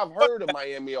time I've heard of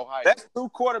Miami, Ohio. That's 2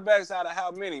 quarterbacks out of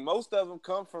how many? Most of them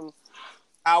come from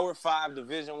Power 5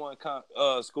 Division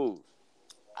I schools.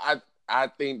 I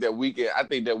think that we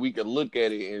can look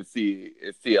at it and see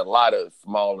a lot of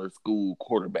smaller school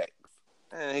quarterbacks.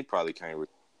 He probably can't read.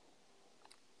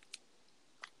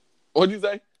 What'd you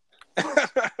say?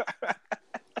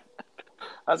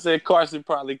 I said Carson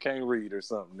probably can't read or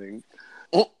something.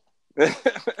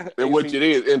 And which it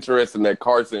is interesting that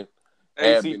Carson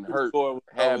have been hurt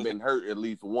at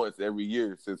least once every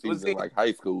year since he was in like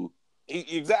high school.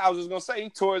 I was just gonna say he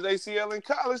tore his ACL in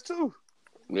college too.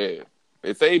 Yeah,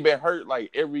 they say he been hurt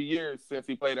like every year since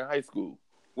he played in high school.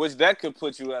 Which that could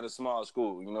put you at a small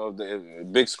school. You know,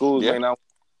 if big schools may not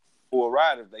for a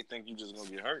ride if they think you're just gonna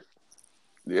get hurt.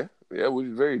 Yeah, which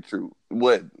is very true.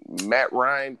 What Matt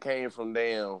Ryan came from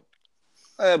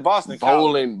Boston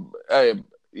bowling. College.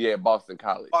 Boston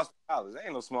College. Boston College. That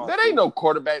ain't no small. That ain't no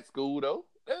quarterback school though.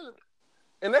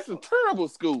 And that's a terrible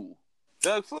school.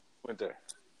 Doug Flutie went there.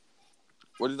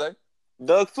 What'd you say?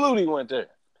 Doug Flutie went there.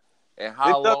 And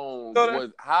how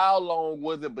long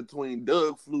was it between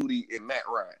Doug Flutie and Matt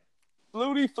Ryan?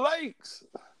 Flutie Flakes.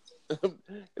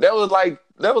 that was like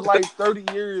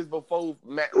 30 years before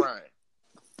Matt Ryan.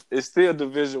 It's still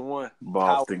Division I.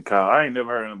 Boston College. I ain't never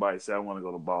heard anybody say I want to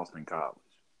go to Boston College.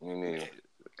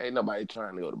 Ain't nobody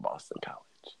trying to go to Boston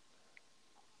College.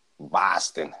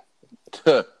 Boston.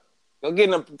 Go get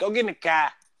in the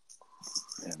car.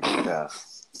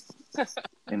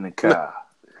 In the car.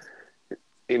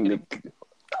 I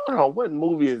don't know, what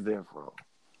movie is that from?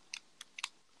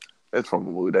 That's from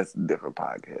a movie. That's a different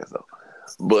podcast though.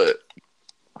 But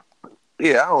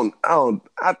yeah, I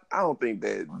don't think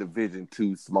that Division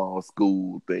II small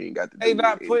school thing got to do. They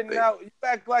not putting out. You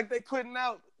act like they putting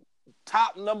out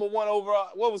top number 1 overall.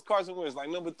 What was Carson Wentz like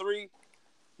number 3?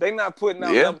 They not putting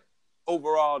out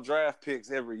overall draft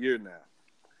picks every year now.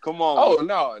 Come on. Oh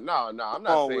no! I'm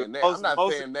not saying that. I'm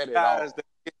not saying that at all. That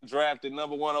get drafted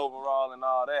number 1 overall and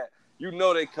all that. You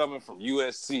know they coming from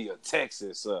USC or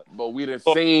Texas. But we done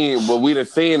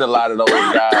seen a lot of those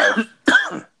guys.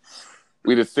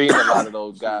 We done seen a lot of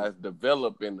those guys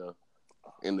develop in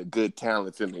the good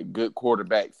talents and the good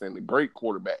quarterbacks and the great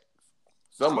quarterbacks.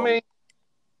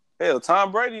 Hell,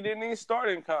 Tom Brady didn't even start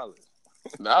in college.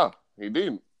 No, he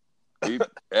didn't.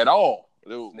 At all.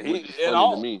 Which is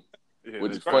funny to me. Yeah,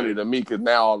 which is funny to me because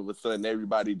now all of a sudden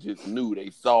everybody just knew. They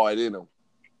saw it in him.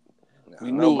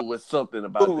 We knew it was something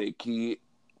about that kid.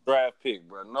 Draft pick,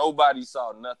 bro. Nobody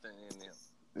saw nothing in him.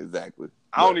 Exactly.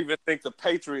 I don't even think the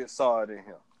Patriots saw it in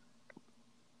him.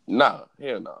 Nah,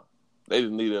 hell no. They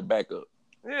just needed a backup.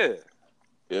 Yeah.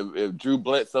 If Drew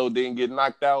Bledsoe didn't get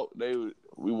knocked out,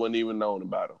 we wouldn't even known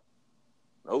about him.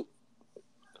 Nope.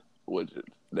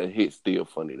 That hit's still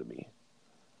funny to me.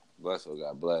 Bledsoe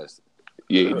got blasted.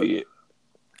 Yeah, he did.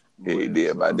 Yeah, he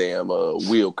did by damn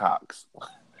Wilcox.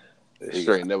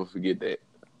 Straight, never forget that.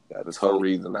 For some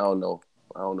reason, I don't know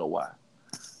why.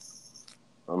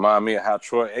 Remind me of how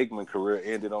Troy Aikman's career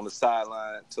ended on the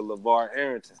sideline to LeVar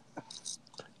Arrington.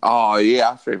 Oh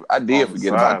yeah, I did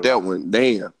forget about that one.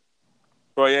 Damn.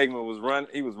 Troy Aikman was running.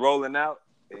 He was rolling out,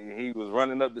 and he was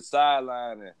running up the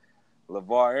sideline, and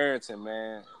LeVar Arrington,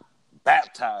 man,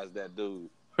 baptized that dude.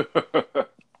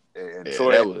 And yeah,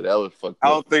 Troy, that was fucked up. I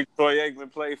don't think Troy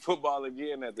Aikman played football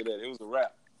again after that. It was a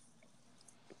wrap.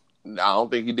 No, I don't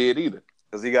think he did either.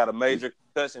 Because he got a major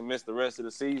concussion, missed the rest of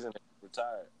the season, and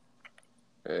retired.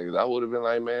 Yeah, because I would have been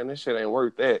like, man, this shit ain't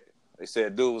worth that. They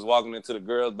said dude was walking into the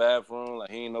girls' bathroom like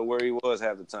he didn't know where he was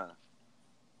half the time.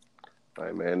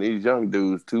 Like, man, these young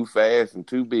dudes too fast and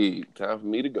too big. Time for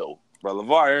me to go. Bro,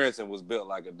 LeVar Arrington was built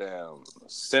like a damn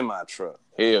semi-truck.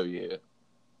 Hell yeah.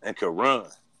 And could run.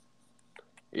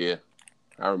 Yeah.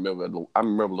 I remember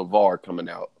LeVar coming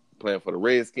out, playing for the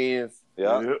Redskins.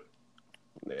 Yeah.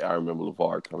 Yeah, I remember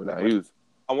LeVar coming out.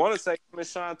 I want to say him and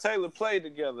Sean Taylor played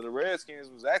together. The Redskins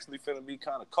was actually finna be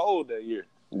kind of cold that year.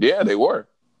 Yeah, they were.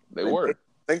 They were. I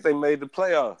think they made the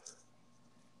playoffs.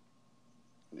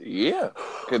 Yeah,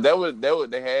 because they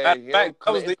had him,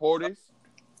 Clinton Portis.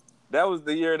 That was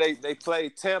the year they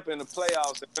played Tampa in the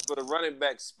playoffs. And the running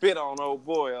back spit on old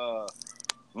boy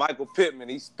Michael Pittman.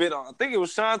 He spit on. I think it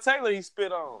was Sean Taylor. He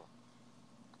spit on.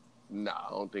 No, I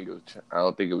don't think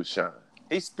it was Sean.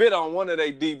 He spit on one of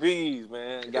their DBs,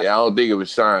 man. I don't think it was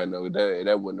Sean though.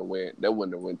 That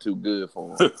wouldn't have went too good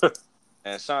for him.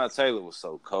 And Sean Taylor was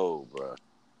so cold, bro.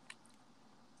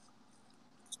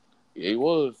 Yeah, he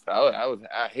was.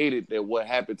 I hated that what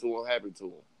happened to him happened to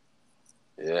him.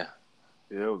 Yeah.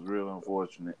 Yeah, it was real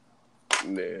unfortunate.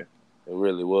 Yeah, it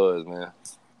really was, man.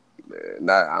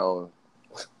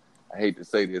 I hate to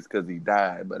say this because he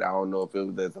died, but I don't know if it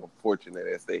was as unfortunate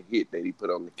as the hit that he put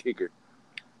on the kicker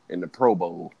in the Pro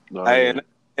Bowl. Hey,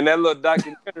 in that little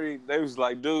documentary, they was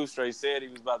like, dude straight said he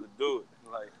was about to do it.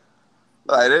 Like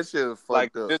that shit was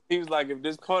fucked up. He was like, if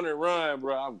this punter run,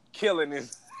 bro, I'm killing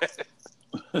this.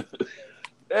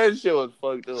 That shit was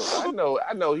fucked up.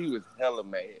 I know he was hella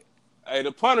mad. Hey,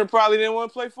 the punter probably didn't want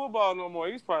to play football no more.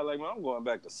 He's probably like, man, I'm going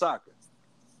back to soccer.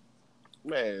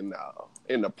 Man, no.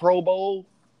 In the Pro Bowl?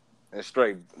 And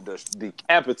straight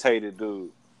decapitated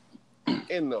dude.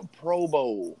 In the Pro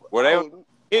Bowl. I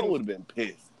would have been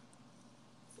pissed.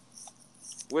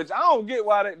 Which I don't get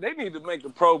why they need to make the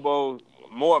Pro Bowl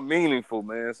more meaningful,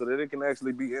 man, so that it can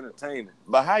actually be entertaining.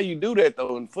 But how you do that,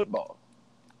 though, in football?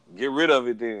 Get rid of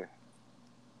it then.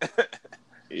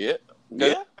 Yeah.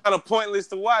 It's kind of pointless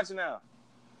to watch now.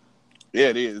 Yeah,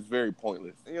 it is. It's very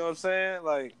pointless. You know what I'm saying?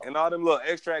 Like, and all them little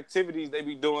extra activities they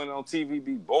be doing on TV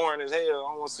be boring as hell. I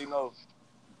don't want to see no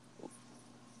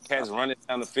cats running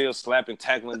down the field, slapping,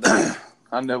 tackling down.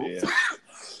 I never. Yeah.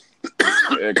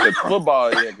 Because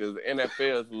football, because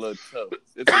NFL is a little tough.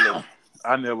 It's a little.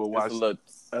 I never watched the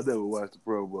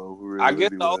Pro Bowl. Really, I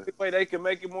guess the only way they can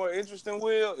make it more interesting,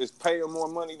 Will, is pay them more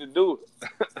money to do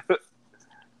it.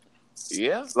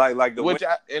 Yeah, like the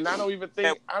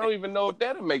I don't even know if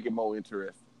that'll make it more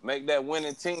interesting. Make that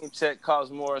winning team check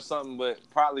cost more or something, but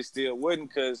probably still wouldn't,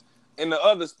 because in the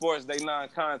other sports they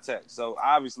non-contact. So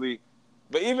obviously,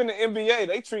 but even the NBA,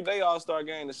 they treat their All-Star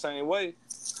game the same way.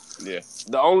 Yeah.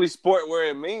 The only sport where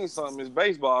it means something is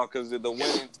baseball, because the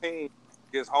winning team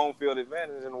gets home field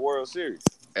advantage in the World Series.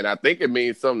 And I think it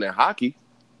means something in hockey.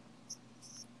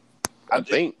 I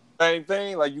think. Same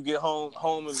thing, like you get home.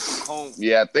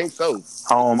 Yeah, I think so.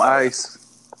 Home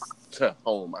ice.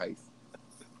 Home ice.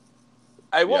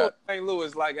 Hey, what was St.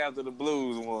 Louis like after the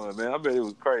Blues won, man? I bet it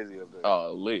was crazy up there.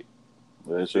 Oh, lit.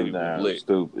 That shit was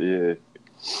stupid, yeah.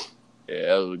 Yeah,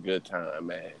 that was a good time,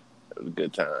 man. It was a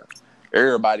good time.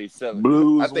 Everybody selling.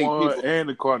 Blues won, and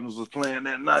the Cardinals was playing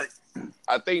that night.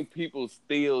 I think people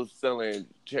still selling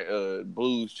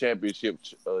Blues championship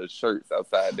shirts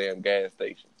outside damn gas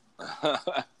stations.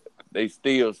 They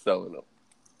still selling them.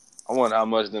 I wonder how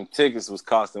much them tickets was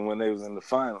costing when they was in the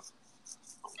finals.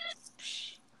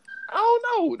 I don't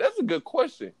know. That's a good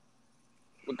question.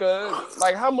 Because,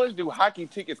 like, how much do hockey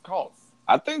tickets cost?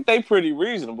 I think they pretty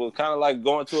reasonable. Kind of like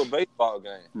going to a baseball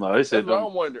game. No, they said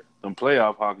them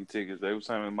playoff hockey tickets. They were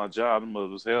saying my job, them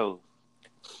was hell.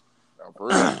 Oh, for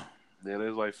real? Yeah, they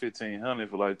was like $1,500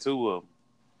 for like 2 of them.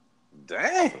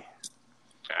 Dang.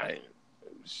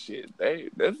 Shit,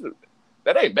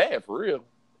 that ain't bad for real.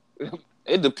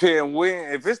 It depends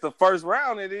when. If it's the first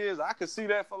round, it is. I could see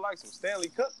that for like some Stanley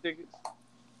Cup tickets.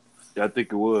 Yeah, I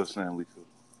think it was Stanley Cup.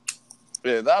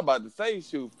 Yeah, I was about to say,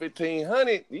 shoot,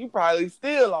 $1,500. You probably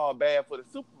still all bad for the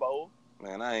Super Bowl.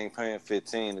 Man, I ain't paying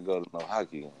 $15 to go to no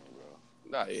hockey game,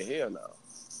 bro. Nah, yeah, hell no.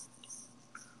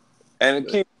 And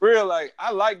to keep it real, like,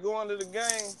 I like going to the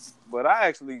game, but I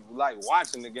actually like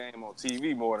watching the game on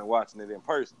TV more than watching it in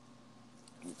person.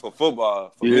 For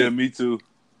football. Me too.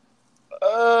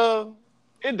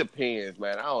 It depends,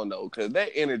 man. I don't know, because that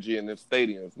energy in the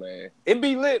stadiums, man. It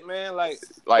be lit, man. Like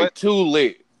too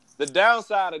lit. The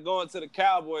downside of going to the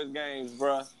Cowboys games,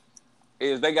 bro,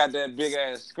 is they got that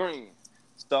big-ass screen.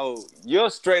 So you'll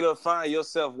straight up find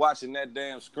yourself watching that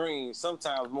damn screen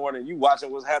sometimes more than you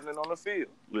watching what's happening on the field.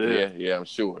 Yeah, I'm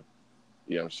sure.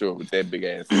 Yeah, I'm sure with that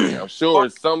big-ass screen. I'm sure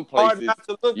in some places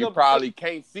you probably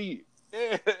can't see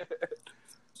it. Yeah.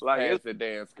 Like it's a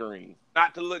damn screen.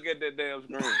 Not to look at that damn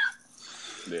screen.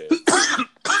 Yeah.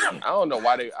 I don't know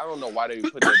why they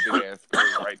put that big ass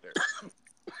screen right there.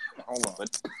 Hold on.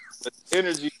 But the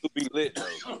energy could be lit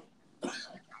though.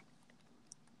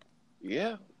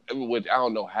 Yeah. Which I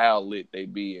don't know how lit they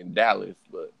be in Dallas,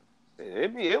 but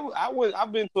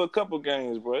I've been to a couple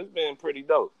games, bro. It's been pretty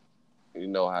dope. You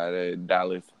know how that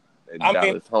Dallas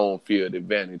home field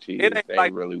advantage is. They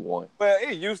ain't really won. Well,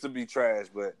 it used to be trash,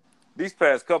 but these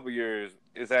past couple years,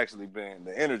 it's actually been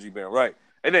the energy been right.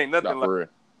 It ain't nothing like real.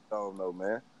 I don't know,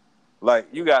 man. Like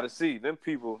you got to see them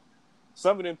people.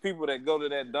 Some of them people that go to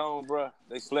that dome, bro,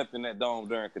 they slept in that dome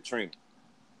during Katrina.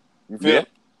 You feel?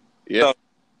 Yeah. So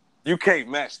you can't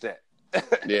match that.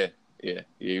 Yeah,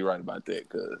 you're right about that.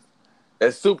 Cause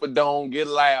that Superdome get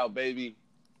loud, baby.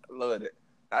 I love it.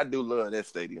 I do love that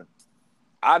stadium.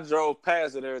 I drove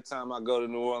past it every time I go to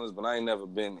New Orleans, but I ain't never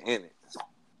been in it.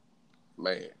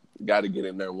 Man. Got to get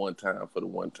in there one time for the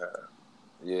one time.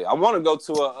 Yeah, I want to go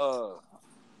to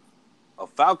a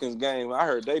Falcons game. I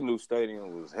heard their new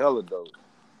stadium was hella dope.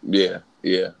 Yeah,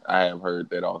 I have heard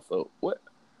that also. What?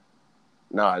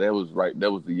 Nah, that was right.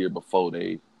 That was the year before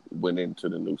they went into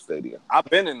the new stadium. I've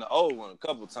been in the old one a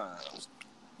couple times,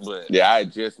 but yeah, I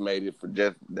just made it for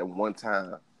just that one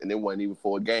time, and it wasn't even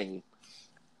for a game.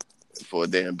 For a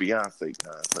damn Beyonce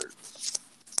concert.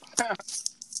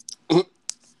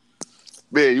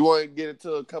 Man, you want to get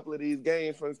into a couple of these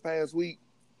games from this past week?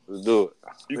 Let's do it.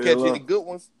 You catch any good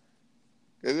ones?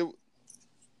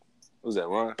 Was that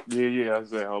Ron? Yeah.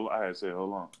 I had said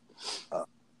hold on.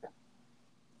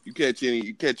 You catch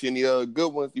any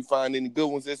good ones? You find any good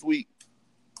ones this week?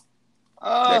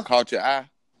 That caught your eye?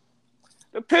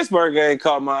 The Pittsburgh game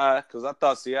caught my eye because I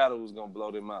thought Seattle was gonna blow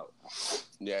them out.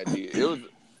 Yeah, I did.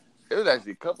 It was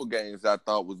actually a couple games I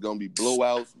thought was gonna be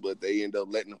blowouts, but they ended up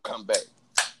letting them come back.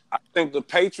 I think the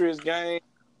Patriots game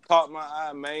caught my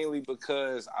eye mainly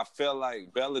because I felt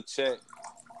like Belichick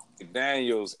and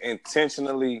Daniels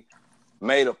intentionally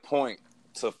made a point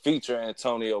to feature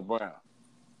Antonio Brown.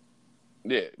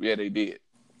 Yeah, they did.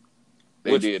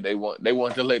 They did. They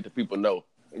wanted to let the people know.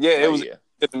 Yeah, it was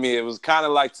to me. It was kind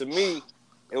of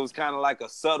like a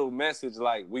subtle message,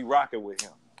 like we rocking with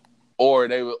him. Or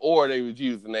they was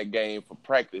using that game for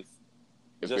practice.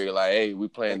 They figure like, hey, we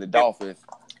playing the Dolphins.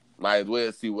 Might as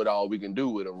well see what all we can do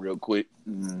with them real quick.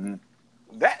 Mm-hmm.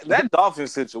 That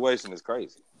Dolphins situation is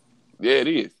crazy. Yeah, it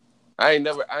is. I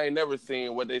ain't never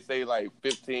seen what they say like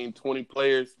 15, 20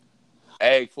 players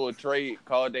ask for a trade,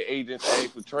 called their agents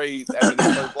ask for trades after the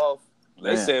first loss.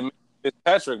 They said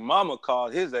Patrick Mama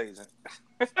called his agent.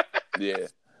 Yeah.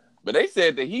 But they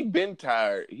said that he been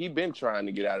tired. He been trying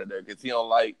to get out of there because he don't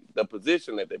like the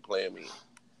position that they play him in.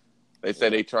 They say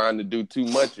they trying to do too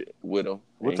much with him.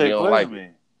 What they play him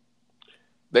in?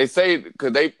 They say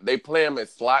because they play him at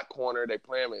slot corner, they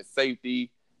play him at safety,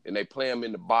 and they play him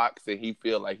in the box, and he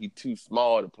feel like he too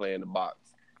small to play in the box.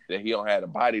 That he don't have the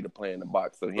body to play in the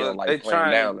box, so he don't like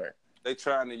playing down there. They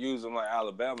trying to use him like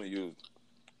Alabama used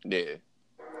him. Yeah.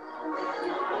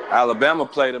 Alabama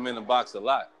played him in the box a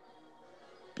lot.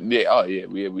 Yeah, oh yeah,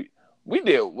 we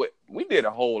did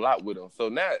a whole lot with him. So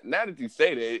now that you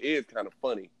say that, it is kind of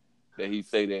funny that he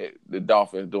say that the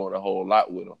Dolphins doing a whole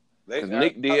lot with him. Because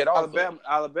Nick did also.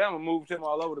 Alabama moved him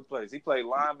all over the place. He played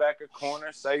linebacker,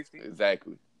 corner, safety.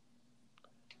 Exactly.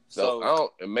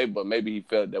 So maybe he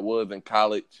felt that was in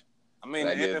college. I mean,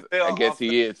 I guess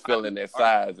he is feeling that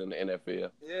size in the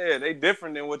NFL. Yeah, they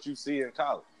different than what you see in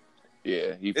college.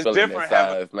 Yeah, it's different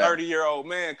having a 30-year-old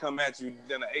man come at you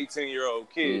than an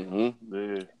 18-year-old kid.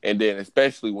 Mm-hmm. Yeah. And then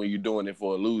especially when you're doing it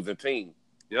for a losing team.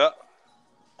 Yep.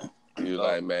 You're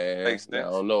like, man, I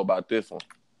don't know about this one.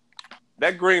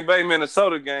 That Green Bay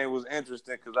Minnesota game was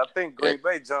interesting because I think Green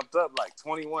Bay jumped up like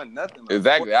 21-0.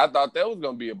 Exactly. I thought that was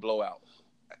gonna be a blowout.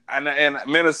 And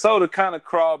Minnesota kind of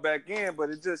crawled back in, but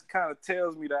it just kind of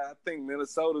tells me that I think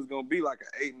Minnesota's gonna be like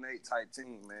an 8-8 type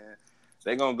team, man.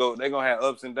 They're gonna have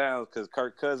ups and downs because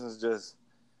Kirk Cousins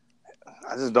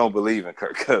I just don't believe in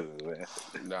Kirk Cousins, man.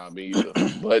 Nah, me either.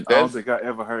 But I don't think I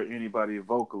ever heard anybody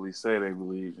vocally say they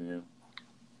believe in him.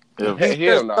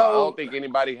 Hell no, I don't think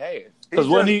anybody has. Because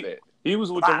he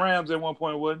was with the Rams at one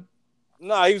point, wasn't he?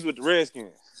 No, he was with the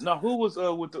Redskins. No, who was the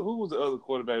other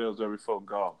quarterback that was there before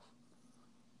Goff?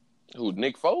 Who,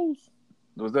 Nick Foles?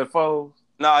 Was that Foles?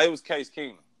 No, it was Case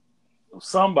Keenum.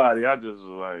 Somebody, I just was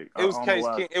like... It was Case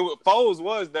Keenum. Foles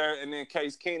was there, and then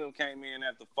Case Keenum came in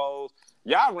after Foles.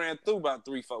 Y'all ran through about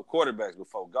 3-4 quarterbacks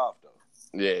before Goff, though.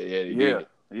 Yeah.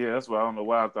 Yeah, that's why I don't know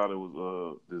why I thought it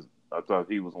was... I thought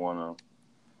he was one of them.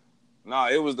 No,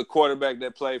 it was the quarterback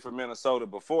that played for Minnesota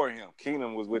before him.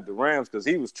 Keenum was with the Rams because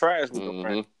he was trash with the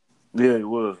Rams. Yeah, he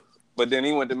was. But then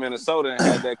he went to Minnesota and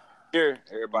had that year.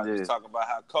 Everybody was talking about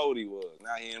how cold he was.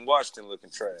 Now he in Washington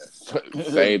looking trash.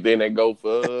 Same thing they go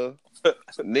for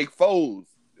Nick Foles.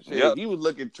 Yep. He was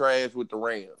looking trash with the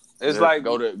Rams. It's like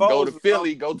go to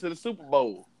Philly, go to the Super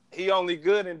Bowl. He only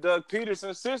good in Doug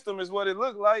Peterson's system is what it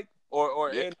looked like.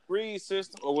 Or Ed Reed's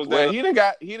system, or was that? Well, he done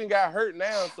got hurt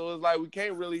now, so it's like we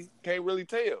can't really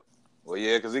tell. Well,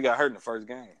 yeah, because he got hurt in the first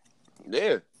game.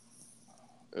 Yeah,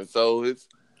 and so it's.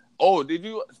 Oh,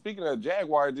 speaking of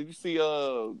Jaguars? Did you see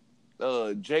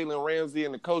Jalen Ramsey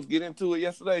and the coach get into it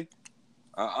yesterday?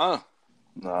 No,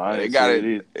 they got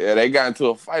it. Yeah, they got into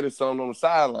a fight or something on the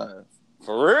sidelines.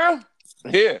 For real?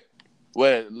 Yeah.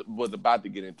 Well, was about to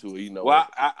get into it, you know. Well,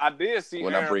 I did see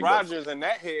Aaron Rodgers and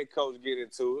that head coach get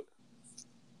into it.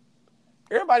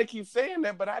 Everybody keeps saying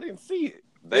that, but I didn't see it.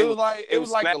 It was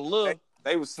like a look.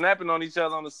 They was snapping on each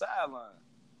other on the sideline.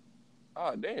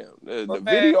 Oh damn! The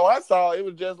video I saw, it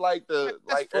was just like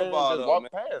football. Just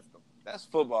walked past them. That's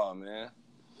football, man.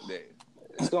 Yeah.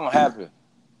 It's gonna happen.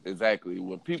 Exactly.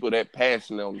 With people that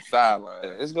passionate on the sideline,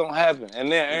 it's gonna happen. And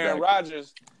then Aaron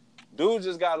Rodgers, dude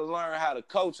just got to learn how to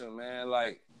coach him, man.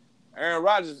 Like Aaron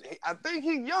Rodgers, I think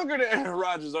he's younger than Aaron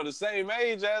Rodgers or the same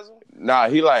age as him. Nah,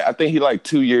 I think he like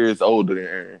 2 years older than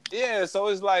Aaron. Yeah, so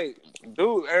it's like,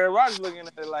 dude, Aaron Rodgers looking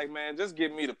at it like, man, just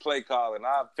give me the play call and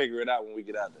I'll figure it out when we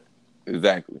get out there.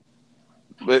 Exactly.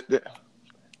 But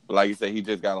like you said, he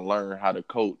just got to learn how to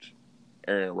coach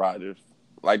Aaron Rodgers.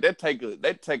 Like that take an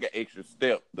extra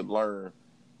step to learn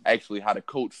actually how to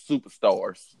coach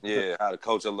superstars. Yeah, how to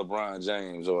coach a LeBron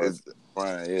James or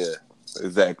Brian. Yeah.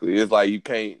 Exactly. It's like you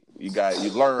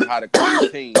learn how to coach a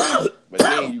team, but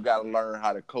then you got to learn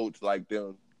how to coach like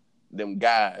them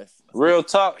guys. Real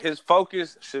talk, his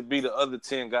focus should be the other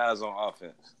 10 guys on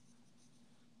offense.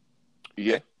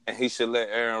 Yeah. And he should let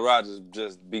Aaron Rodgers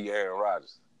just be Aaron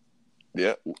Rodgers.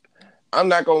 Yeah. I'm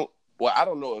not going to, well, I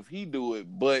don't know if he do it,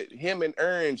 but him and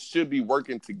Aaron should be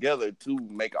working together to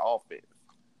make an offense.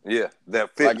 Yeah,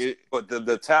 that fits but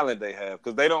the talent they have,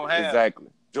 because they don't have exactly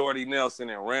Jordy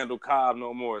Nelson and Randall Cobb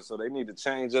no more, so they need to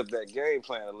change up that game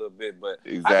plan a little bit. But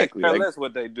exactly, I can care less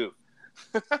what they do.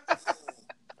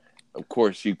 Of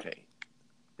course you can't.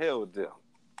 Hell with them.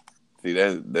 See,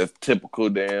 that's typical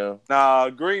damn. Nah,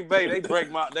 Green Bay,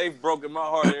 they've broken my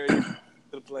heart every year to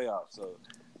the playoffs. So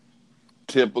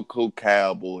typical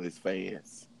Cowboys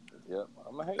fans. Yep,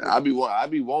 I'm a hater. I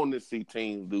be wanting to see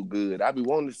teams do good. I be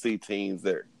wanting to see teams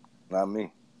there. Not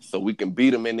me. So we can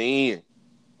beat them in the end.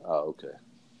 Oh, okay.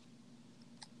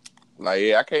 Like,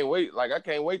 yeah, I can't wait. Like, I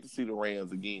can't wait to see the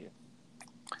Rams again.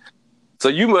 So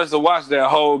you must have watched that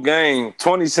whole game,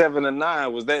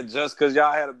 27-9. Was that just because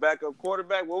y'all had a backup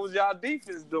quarterback? What was y'all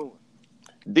defense doing?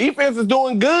 Defense is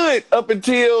doing good up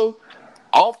until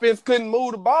offense couldn't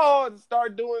move the ball and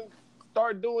start doing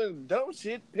dumb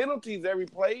shit, penalties every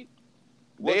play.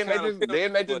 Then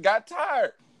they just got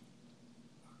tired.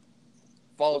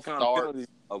 False start.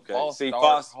 Okay.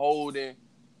 False holding.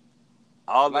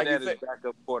 All of that is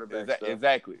backup quarterback stuff.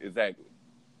 Exactly.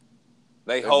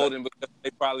 They holding because they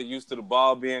probably used to the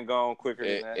ball being gone quicker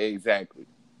than that. Exactly.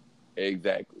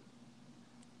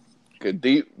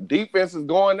 Because defense is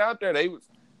going out there. They was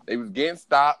getting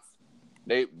stops.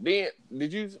 I did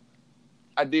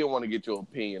want to get your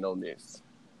opinion on this.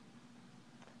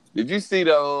 Did you see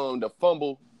the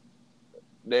fumble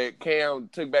that Cam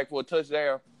took back for a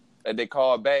touchdown that they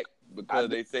called back because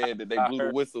they said that they blew the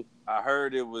whistle? I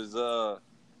heard it was a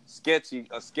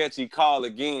sketchy call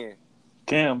again.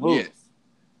 Cam who? Yes.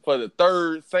 For the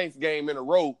third Saints game in a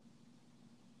row.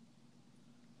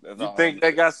 You think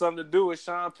that got something to do with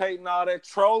Sean Payton, all that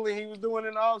trolling he was doing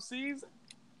in the offseason?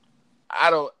 I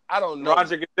don't know.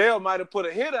 Roger Goodell might have put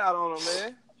a hit out on him,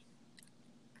 man.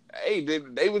 Hey,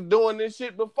 they was doing this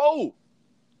shit before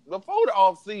the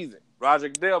offseason. Roger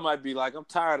Goodell might be like, I'm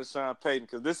tired of Sean Payton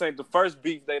because this ain't the first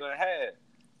beef they done had.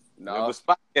 No, it was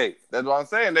Spygate. That's what I'm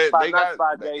saying. The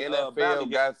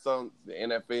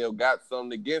NFL got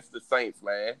something against the Saints,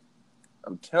 man.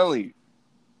 I'm telling you.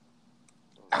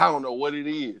 I don't know what it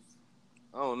is.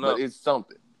 I don't know. But it's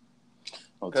something.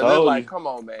 Because it's like, come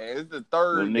on, man. It's the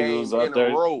third game in a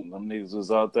row. Them niggas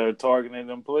was out there targeting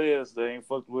them players. They ain't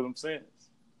fucked with them since.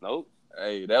 Nope.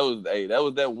 Hey, that was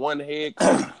that one head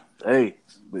coach. Hey.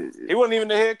 He wasn't even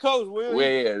the head coach, Will. Well,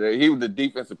 yeah, he was the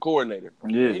defensive coordinator.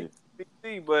 Yeah.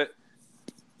 But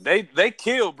they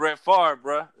killed Brett Favre,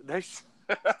 bro.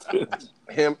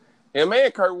 Him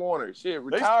and Kurt Warner. Shit,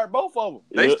 retired both of them.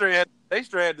 They straight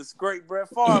had to scrape Brett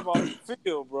Favre off the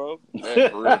field, bro. Yeah,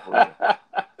 for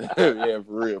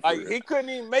real. Like, he couldn't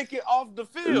even make it off the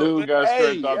field. Dude got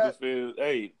scraped off the field.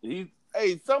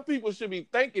 Hey, some people should be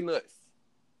thanking us.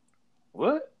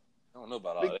 What? I don't know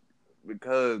about all that.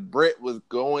 Because Brett was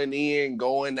going in,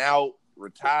 going out,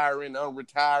 retiring,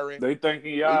 unretiring. They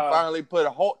thinking y'all. They finally put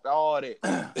a halt to all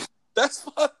that. That's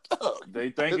fucked up. They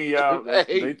thinking y'all.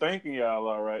 They thinking y'all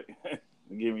all right.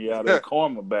 Giving y'all that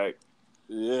karma back.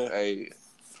 Yeah. Hey,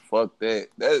 fuck that.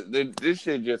 This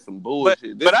shit just some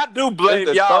bullshit. But I do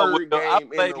blame y'all. I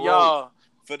blame y'all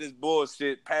for this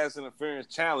bullshit pass interference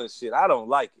challenge shit. I don't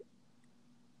like it.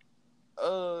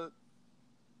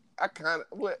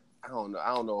 I don't know.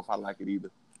 I don't know if I like it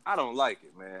either. I don't like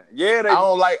it, man. Yeah, I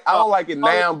don't like it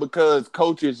now because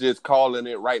coaches just calling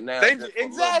it right now.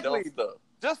 Exactly. Stuff.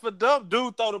 Just for dumb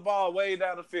dude throw the ball way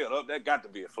down the field. Oh, that got to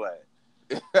be a flag.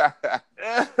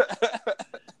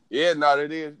 Yeah, no,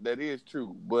 that is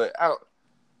true. But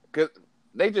because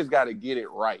they just got to get it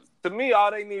right. To me,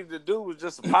 all they needed to do was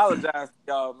just apologize to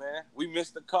y'all, man. We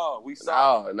missed the call. We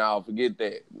sorry. No, forget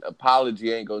that.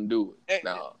 Apology ain't gonna do it.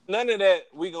 No, none of that.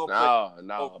 We gonna play.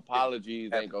 No.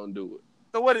 Apologies ain't gonna do it.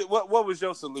 So what was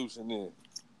your solution then?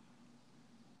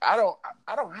 I don't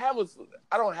have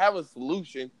a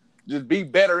solution. Just be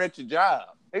better at your job.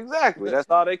 Exactly. That's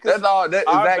all they could. That's all.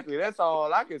 Exactly. That's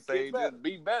all I can say. Just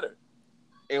be better.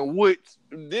 In which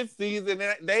this season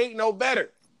they ain't no better.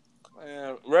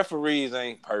 Man, referees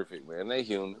ain't perfect, man. They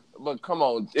human. But come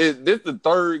on, this the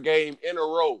third game in a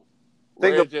row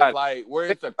where it's just like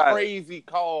it's a crazy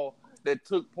call that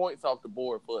took points off the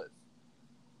board for us.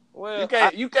 Well,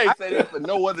 you can't say that for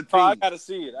no other team. I gotta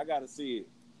see it.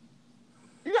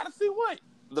 You gotta see what?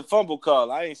 The fumble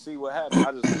call. I ain't see what happened.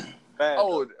 I just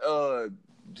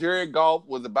Jared Goff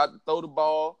was about to throw the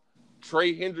ball.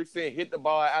 Trey Hendrickson hit the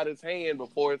ball out of his hand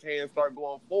before his hand started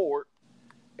going forward.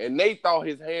 And they thought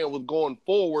his hand was going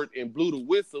forward and blew the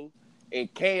whistle.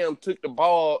 And Cam took the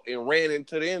ball and ran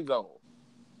into the end zone.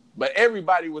 But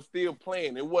everybody was still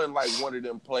playing. It wasn't like one of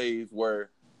them plays where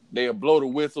they'll blow the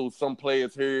whistle, some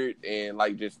players heard and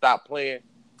like just stop playing.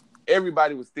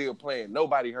 Everybody was still playing.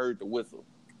 Nobody heard the whistle.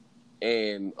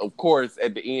 And, of course,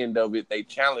 at the end of it, they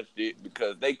challenged it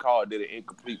because they called it an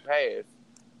incomplete pass.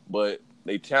 But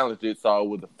they challenged it, so it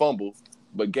was a fumble,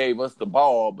 but gave us the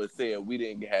ball, but said we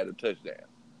didn't have a touchdown.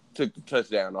 Took the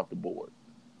touchdown off the board.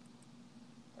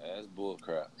 That's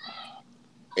bullcrap.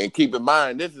 And keep in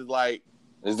mind, this is like...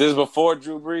 Is this before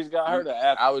Drew Brees got hurt or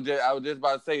after? I was just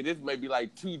about to say, this may be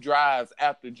like 2 drives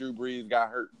after Drew Brees got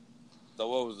hurt. So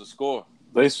what was the score?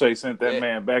 They straight sent that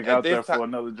man back out there for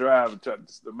another drive to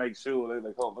make sure. They're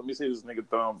like, oh, let me see this nigga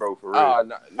throwing, bro, for real.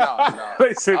 No.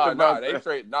 They sent him out there.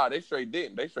 They straight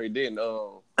didn't. I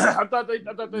thought they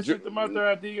sent him out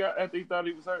there after he thought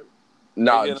he was hurt.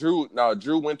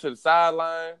 Drew went to the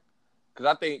sideline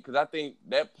because I think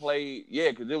that play,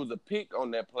 because there was a pick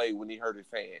on that play when he hurt his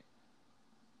hand.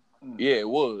 Yeah, it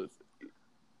was.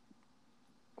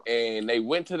 And they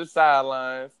went to the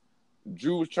sidelines.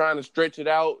 Drew was trying to stretch it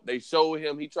out. They showed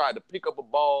him. He tried to pick up a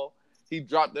ball. He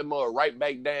dropped them right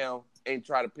back down and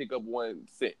tried to pick up one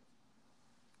set.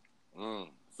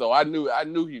 So I knew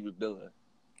he was done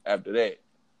after that.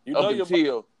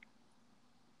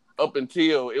 Up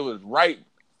until it was right.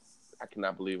 I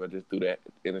cannot believe I just threw that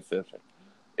interception.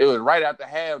 It was right after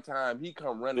halftime. He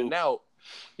come running out.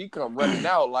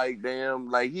 Like damn,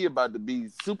 like he about to be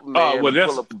Superman. Oh, well,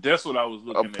 that's what I was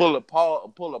looking at. Pull a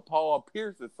Paul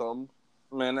Pierce or something.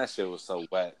 Man, that shit was so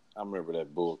whack. I remember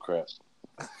that bull crap.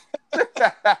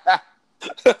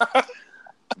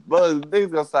 But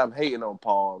niggas gonna stop hating on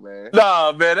Paul, man.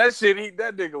 Nah, man, that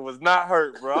nigga was not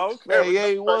hurt, bro.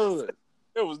 He was.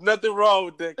 There was nothing wrong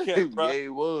with that cat, bro. Yeah, he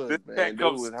was. This cat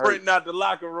comes sprinting out the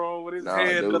locker room with his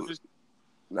hand up.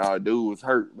 Nah, dude was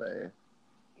hurt, man.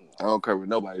 I don't care what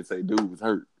nobody say. Dude was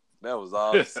hurt. That was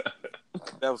awesome.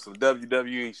 That was some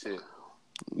WWE shit.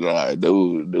 Nah,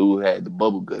 dude had the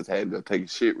bubble guts. Had to go take a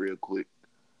shit real quick.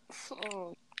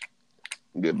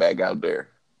 Get back out there.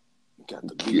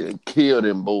 Kill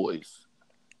them boys.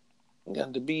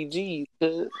 Got the BGs.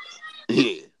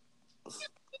 Yeah.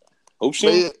 Oh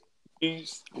shit.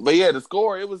 But yeah, the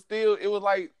score it was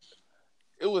 3-6.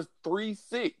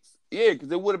 Yeah,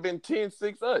 because it would have been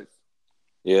 10-6 us.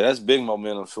 Yeah, that's big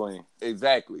momentum swing.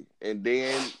 Exactly. And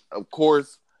then, of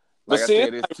course, like I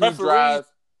said, it's 2 drives.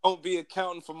 Don't be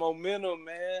accounting for momentum,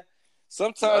 man.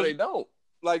 Sometimes they don't.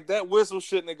 Like that whistle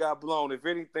shouldn't have got blown. If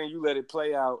anything, you let it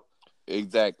play out.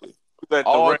 Exactly.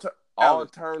 All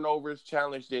turnovers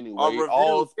challenged anyway.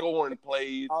 All scoring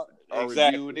plays are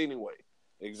reviewed anyway.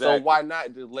 Exactly. So why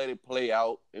not just let it play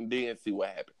out and then see what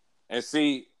happens? And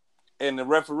see, in the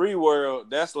referee world,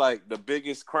 that's like the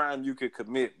biggest crime you could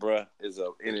commit, bruh, is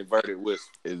an inverted whistle.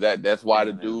 That's why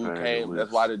the dude came.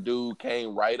 That's why the dude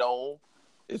came right on.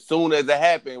 As soon as it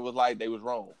happened, it was like they was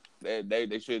wrong.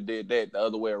 They should have did that the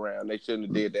other way around. They shouldn't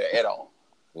have did that at all.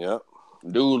 Yep.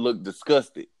 Dude looked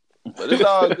disgusted. But it's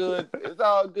all good. It's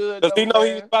all good. Because he know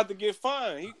he was about to get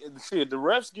fined. The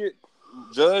refs get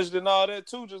judged and all that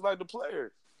too, just like the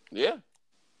players. Yeah.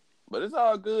 But it's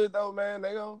all good though, man.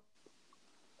 They gonna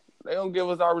give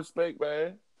us our respect,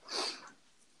 man.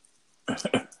 It's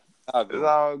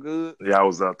all good. Yeah, I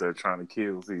was out there trying to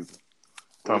kill people.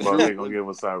 Talking about they gonna give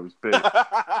us our respect.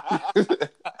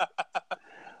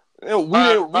 We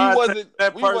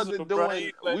wasn't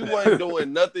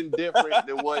doing nothing different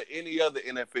than what any other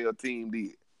NFL team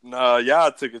did. Nah,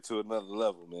 y'all took it to another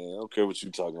level, man. I don't care what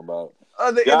you talking about.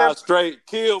 Y'all straight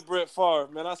killed Brett Favre,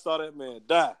 man. I saw that man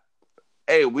die.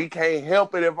 Hey, we can't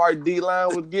help it if our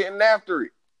D-line was getting after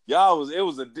it. It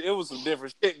was some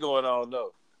different shit going on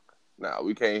though. Nah,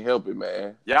 we can't help it,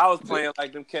 man. Y'all was playing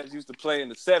like them cats used to play in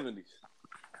the 70s.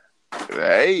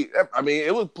 Hey, I mean,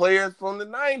 it was players from the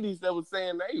 90s that was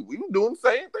saying, hey, we were doing the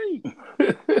same thing.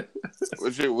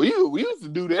 Well, shit, we used to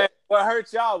do that. What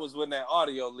hurt y'all was when that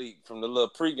audio leak from the little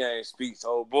pregame speech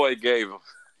old boy gave him.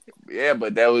 Yeah,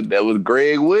 but that was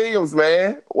Greg Williams,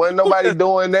 man. Wasn't nobody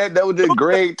doing that. That was just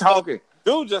Greg talking.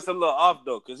 Dude, just a little off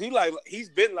though, because he's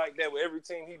been like that with every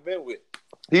team he's been with.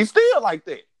 He's still like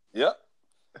that. Yep.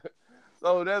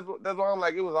 So that's why I'm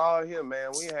like, it was all him, man.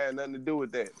 We had nothing to do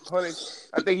with that. Punish.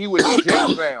 I think he was the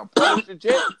Jets now. Punish the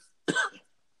Jets.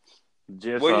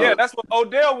 Well, yeah, that's what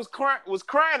Odell was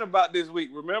crying about this week.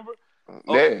 Remember?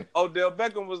 Yeah. Odell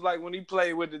Beckham was like, when he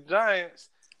played with the Giants,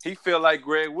 he felt like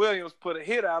Greg Williams put a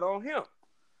hit out on him.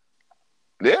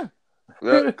 Yeah.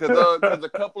 Because a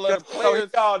couple of the players,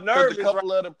 nervous. A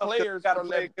couple of the players got to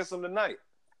play against him tonight.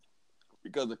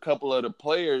 Because a couple of the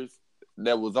players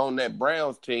that was on that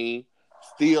Browns team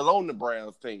still on the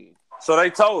Browns team. So they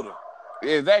told him.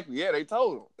 Exactly. Yeah, they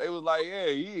told him. They was like, yeah,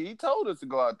 he told us to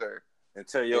go out there and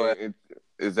tell your ass.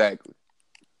 Exactly.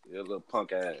 Your little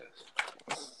punk ass.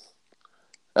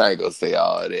 I ain't gonna say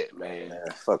all that, man.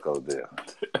 Fuck Odell.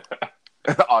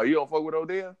 Oh, you don't fuck with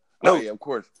Odell? No. Oh, yeah, of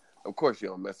course you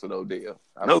don't mess with Odell.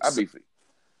 I be free.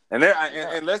 And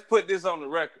let's put this on the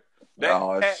record.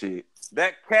 Shit.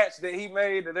 That catch that he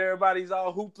made that everybody's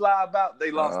all hoopla about,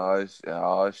 they lost.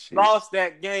 Shit. Lost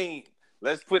that game.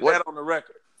 Let's put that on the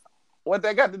record. What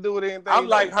that got to do with anything? I'm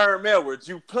like Herm Edwards.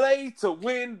 You play to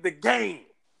win the game.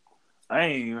 I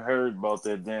ain't even heard about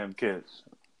that damn catch.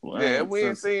 Well, yeah, we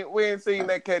ain't seen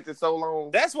that catch in so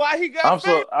long. That's why he got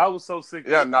famous. I was so sick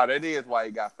of that is why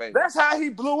he got famous. That's how he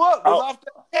blew up, was off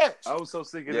that catch. I was so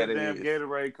sick of that damn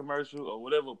Gatorade commercial or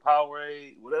whatever,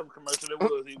 Powerade, whatever commercial that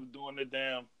was. He was doing that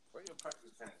damn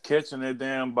catching that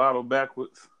damn bottle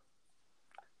backwards.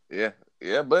 Yeah,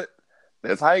 but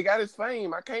that's how he got his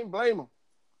fame. I can't blame him.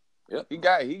 Yep.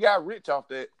 He got rich off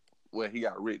that. Well, he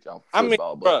got rich off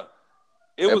football, but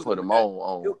it put him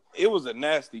on. It was a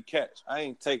nasty catch. I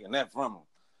ain't taking that from him,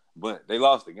 but they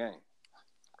lost the game.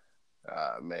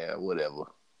 Man, whatever.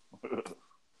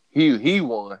 He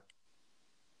won.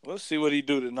 We'll see what he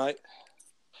do tonight.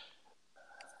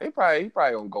 He probably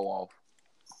gonna go off.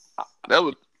 That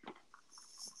was.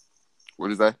 What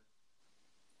is that?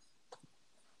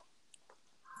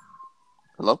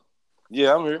 Hello?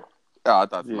 Yeah, I'm here. Oh, I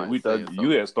thought we thought you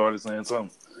had started saying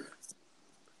something.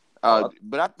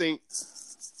 But I think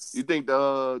you think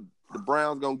the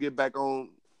Browns gonna get back on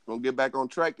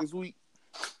track this week.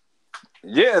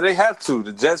 Yeah, they have to.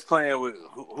 The Jets playing with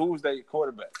who's their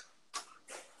quarterback?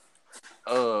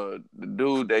 The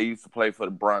dude that used to play for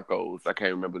the Broncos. I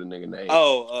can't remember the nigga name.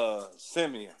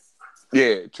 Simeon.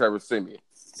 Yeah, Trevor Simeon.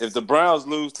 If the Browns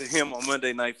lose to him on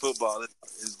Monday Night Football,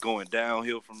 it's going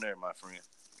downhill from there, my friend.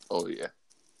 Oh yeah.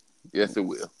 Yes, it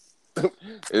will.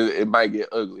 it might get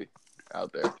ugly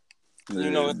out there. You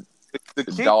know, the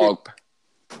dog.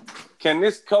 Can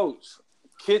this coach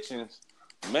Kitchens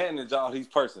manage all these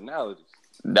personalities?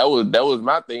 That was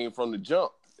my thing from the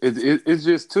jump. It's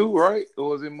just two, right?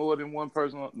 Or is it more than one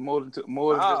person? More than just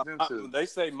them two? They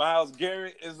say Myles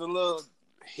Garrett is a little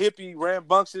hippie,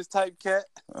 rambunctious type cat.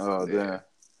 Oh damn!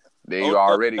 Then you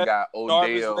already got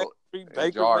Odell,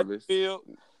 Baker Jarvis. Mayfield.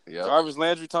 Yep. Jarvis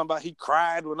Landry talking about he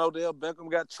cried when Odell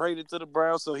Beckham got traded to the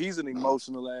Browns, so he's an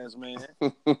emotional ass man.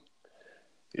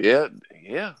 Yeah.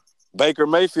 Baker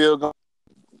Mayfield gonna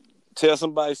tell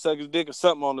somebody suck his dick or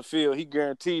something on the field. He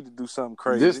guaranteed to do something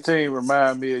crazy. This team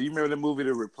remind me of, you remember the movie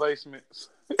The Replacements?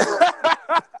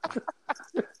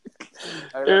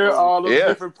 They're all those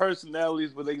different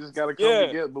personalities, but they just gotta come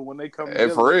together. But when they come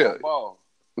together, for real. They ball.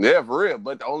 Yeah, for real.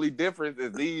 But the only difference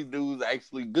is these dudes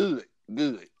actually good.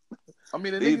 I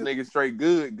mean, these niggas straight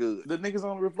good. The niggas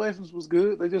on The Replacements was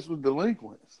good. They just was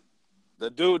delinquents. The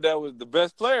dude that was the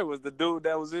best player was the dude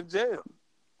that was in jail.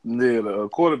 Yeah, the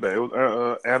quarterback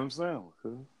was Adam Sandler.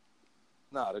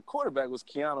 Nah, the quarterback was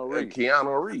Keanu Reeves.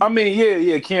 Keanu Reeves. I mean,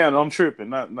 yeah, Keanu. I'm tripping.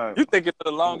 Not. You thinking of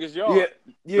The Longest Yard?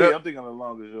 Yeah. I'm thinking of The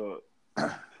Longest Yard.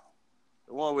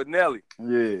 The one with Nelly.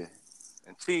 Yeah.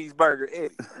 And Cheeseburger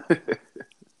Eddie.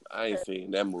 I ain't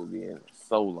seen that movie in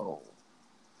so long.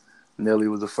 Nelly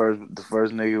was the first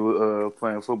nigga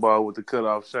playing football with the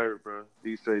cutoff shirt, bro.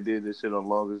 He straight did this shit on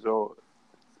Longest Yard.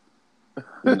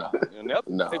 No. Nelly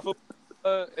played football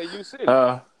at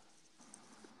UC.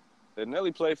 Did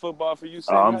Nelly play football for UC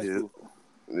high school?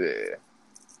 Yeah.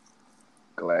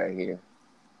 Glad he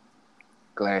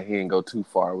didn't go too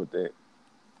far with that.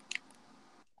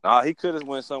 Nah, he could have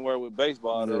went somewhere with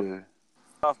baseball though.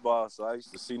 Softball, so I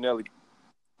used to see Nelly.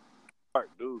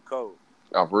 Dude, cold.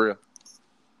 Oh, for real?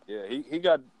 Yeah, he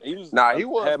was. Nah, he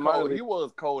was cold. He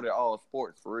was cold at all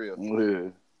sports for real. Yeah.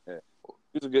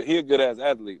 He a good ass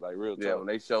athlete, like real. Yeah, when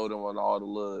they showed him on all the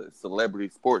little celebrity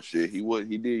sports shit, he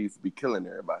used to be killing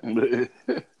everybody.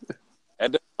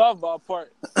 At the softball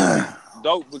part,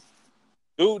 dope.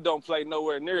 Dude don't play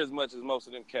nowhere near as much as most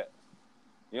of them cats.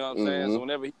 You know what I'm saying? So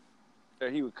whenever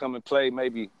he would come and play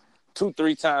maybe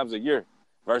 2-3 times a year.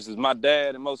 Versus my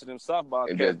dad and most of them softball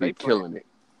and cats, they killing it.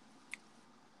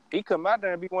 He come out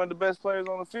there and be one of the best players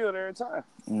on the field every time.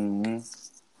 Mm-hmm.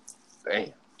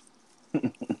 Damn.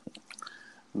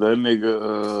 That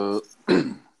nigga,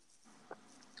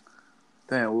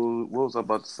 damn, what was I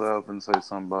about to say? I was going to say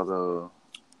something about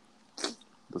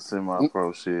the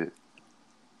semi-pro shit.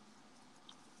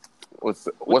 What's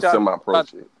semi-pro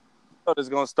shit? It's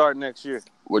going to start next year.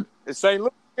 What? Is St.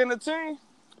 Louis getting a team?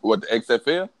 What, the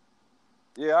XFL?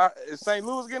 Yeah, is St.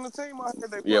 Louis getting a team? I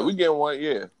heard they we getting one,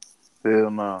 yeah.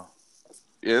 Hell no.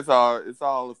 Yeah, it's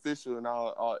all official and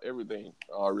all everything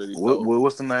already.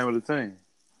 What's the name of the team?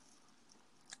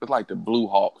 It's like the Blue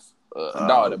Hawks.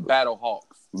 The Battle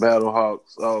Hawks. Battle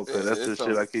Hawks. Oh, okay. Yeah, that's the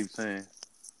shit I keep saying.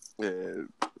 Yeah,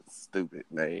 stupid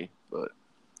name, but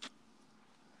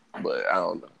I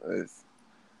don't know.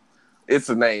 It's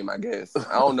a name, I guess.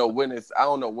 I don't know when it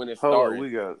started. We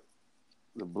got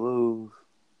the Blues,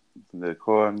 the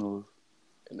Cardinals,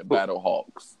 and the Battle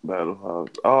Hawks. Battle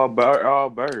Hawks. All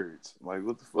birds. Like,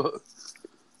 what the fuck?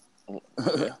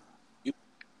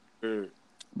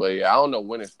 But yeah, I don't know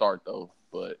when it starts though.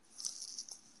 But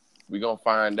we gonna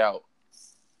find out.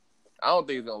 I don't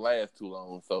think it's gonna last too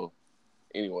long. So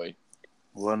anyway,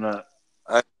 why not?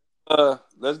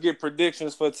 Let's get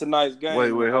predictions for tonight's game.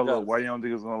 Wait, hold up. Why you don't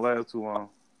think it's gonna last too long?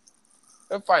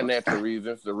 Financial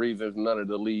reasons. The reasons none of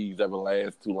the leagues ever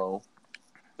last too long.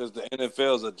 Because the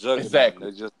NFL's a juggernaut.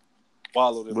 Exactly. They just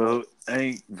followed it. Well,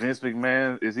 ain't Vince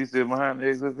McMahon? Is he still behind the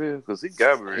XFL? Because he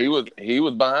got it. He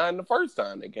was behind the first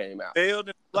time they came out. Failed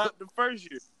and flopped the first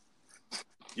year.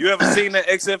 You ever seen that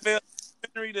XFL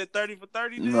documentary, that 30 for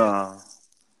 30? Nah.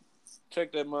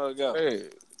 Check that mug out. Hey,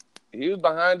 he was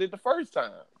behind it the first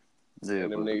time. Yeah,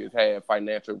 and them niggas had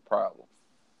financial problems.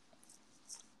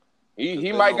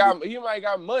 He might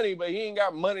got money, but he ain't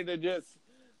got money to just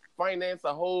finance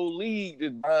a whole league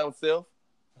just by himself.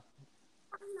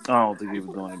 I don't think he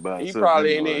was doing it by himself.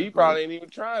 He probably ain't even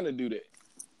trying to do that.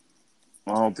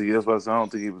 I don't think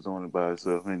he was doing it by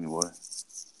himself anyway.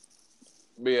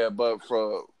 Yeah, but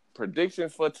for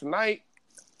predictions for tonight,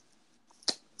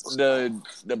 the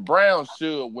Browns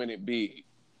should win it big.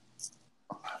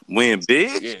 Win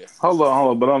big? Yeah. Hold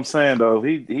on. But I'm saying though,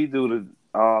 he do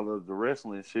all of the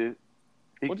wrestling shit.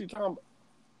 What you talking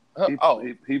about?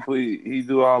 He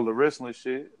do all the wrestling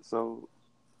shit. So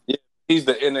yeah, he's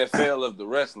the NFL of the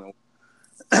wrestling.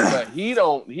 But he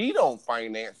don't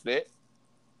finance that.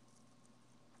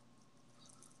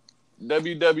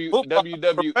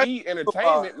 WWE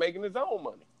Entertainment making his own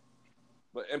money.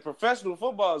 But in professional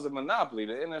football is a monopoly.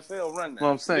 The NFL run that.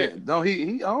 Well, I'm saying, don't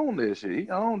he owned that shit. He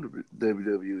owned the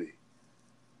WWE.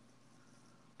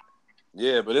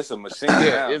 Yeah, but it's a machine.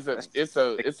 Yeah, it's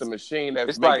a machine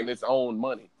that's making its own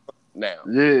money now.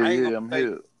 Yeah, I'm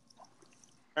here.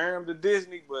 Compare him to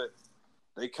Disney, but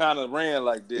they kind of ran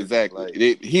like Disney. Exactly.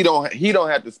 Like, he don't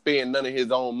have to spend none of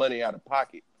his own money out of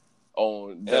pocket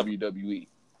on WWE.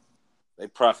 They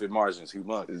profit margins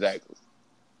humongous. Exactly.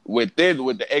 With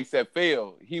the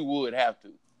XFL, he would have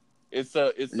to. It's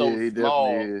so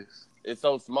small. It's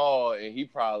so small,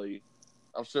 and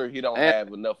I'm sure he don't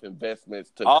have enough investments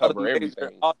to cover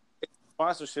everything. All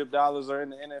sponsorship dollars are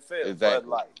in the NFL. Exactly. Bud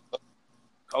Light,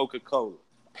 Coca-Cola,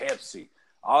 Pepsi,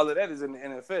 all of that is in the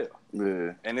NFL.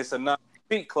 Yeah. And it's a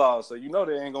non-compete clause, so you know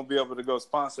they ain't gonna be able to go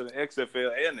sponsor the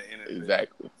XFL and the NFL.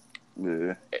 Exactly.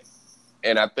 Yeah.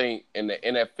 And I think in the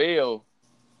NFL,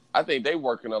 I think they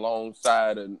working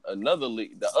alongside another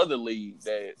league, the other league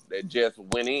that just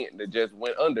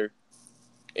went under.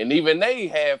 And even they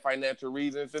had financial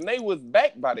reasons, and they was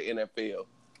backed by the NFL.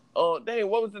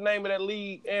 What was the name of that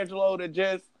league, Angelo? They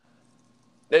just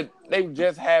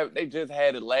had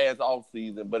it last off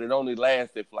season, but it only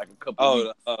lasted for like a couple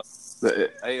of weeks.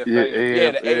 The AFL.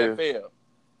 Yeah, the AFL.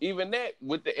 Even that,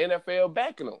 with the NFL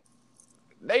backing them,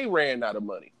 they ran out of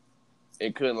money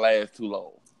and couldn't last too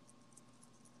long.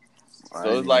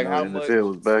 So it's like how much NFL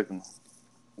was backing.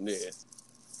 Yeah.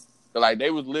 Like they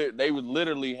was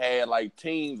literally had like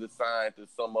teams assigned to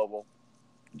some of them,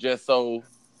 just so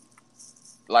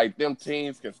like them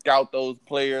teams can scout those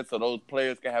players, so those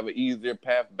players can have an easier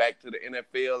path back to the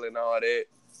NFL and all that.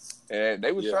 And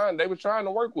they were trying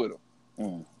to work with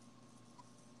them.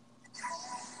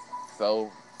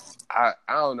 So I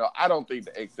don't know. I don't think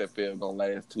the XFL gonna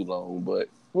last too long, but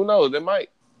who knows? It might.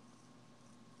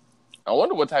 I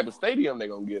wonder what type of stadium they're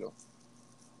gonna get them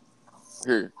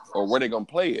here, or where they gonna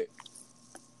play it.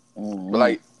 Mm-hmm.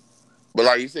 But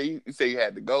like you say you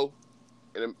had to go.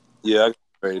 Yeah, I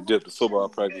ready to dip the football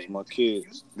practice with my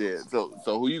kids. Yeah. So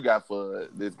who you got for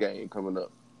this game coming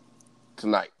up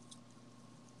tonight?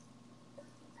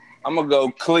 I'm gonna go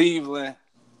Cleveland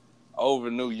over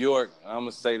New York. I'm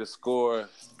gonna say the score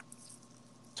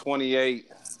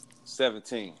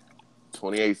 28-17.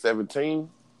 28-17?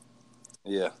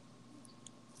 Yeah.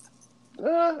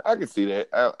 I can see that.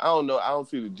 I don't know. I don't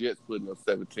see the Jets putting up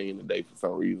 17 today for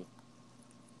some reason.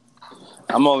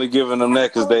 I'm only giving them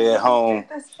that because they at home.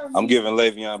 I'm giving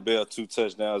Le'Veon Bell 2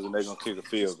 touchdowns and they're gonna kick a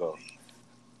field goal.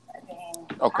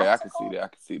 Okay, I can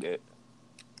see that.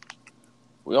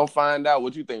 We gonna find out.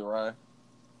 What you think, Ryan?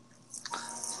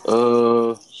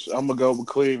 I'm gonna go with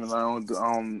Cleveland. I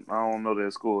don't know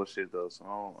their score shit though,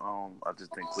 so I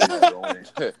just think Cleveland gonna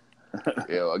win.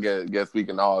 Yeah, I guess we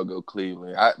can all go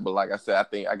Cleveland. But like I said, I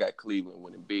think I got Cleveland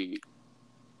winning big.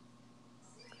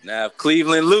 Now, if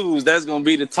Cleveland lose, that's gonna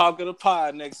be the talk of the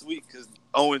pod next week because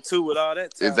 0-2 with all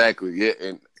that talent. Exactly. Yeah,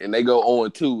 and they go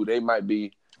 0-2. It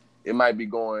might be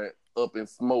going up in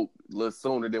smoke a little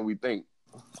sooner than we think.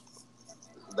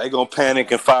 They gonna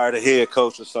panic and fire the head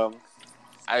coach or something.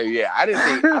 I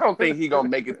don't think he gonna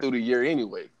make it through the year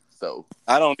anyway. So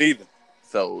I don't either.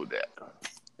 So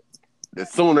the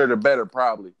sooner the better,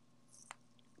 probably.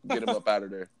 Get him up out of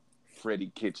there,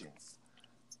 Freddie Kitchens.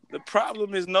 The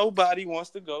problem is nobody wants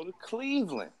to go to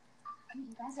Cleveland.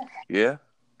 Yeah,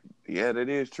 that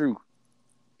is true.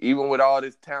 Even with all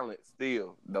this talent,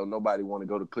 still don't nobody want to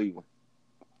go to Cleveland.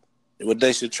 What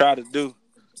they should try to do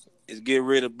is get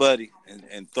rid of Buddy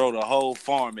and throw the whole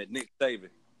farm at Nick Saban.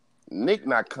 Nick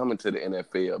not coming to the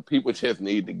NFL. People just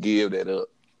need to give that up.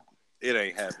 It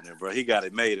ain't happening, bro. He got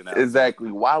it made in Alabama.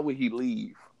 Exactly. Why would he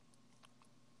leave?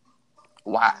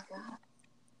 Why?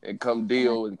 And come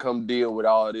deal with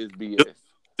all this BS.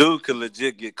 Dude could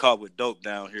legit get caught with dope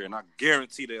down here, and I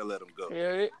guarantee they'll let him go.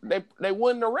 Yeah, they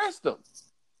wouldn't arrest him.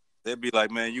 They'd be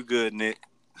like, "Man, you good, Nick?"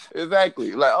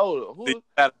 Exactly. Like,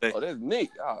 that's Nick.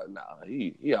 Oh, nah,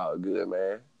 he all good,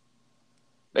 man.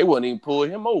 They wouldn't even pull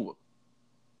him over.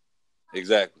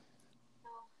 Exactly.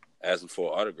 Ask him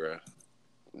for an autograph.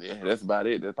 Yeah, that's about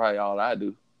it. That's probably all I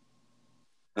do.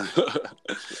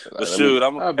 But shoot,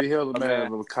 I'd be hella mad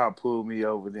if a cop pulled me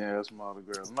over and asked my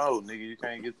autograph. No, nigga, you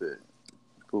can't get that.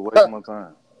 Quit wasting my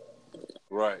time.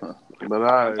 Right. But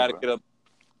I gotta get up.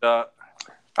 All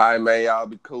right, man. Y'all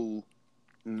be cool.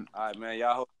 All right, man.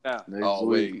 Y'all hold it down. Next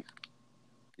week.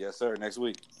 Yes, sir. Next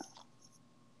week.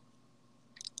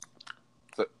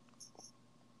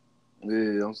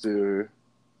 Yeah, I'm still here.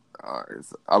 All right.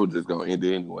 So I was just going to end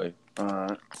it anyway. All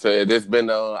right. So this been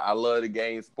I Love the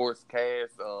Game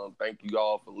Sportscast. Thank you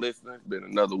all for listening. It's been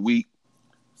another week.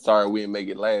 Sorry we didn't make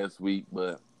it last week,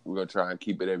 but we're going to try and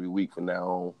keep it every week from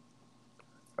now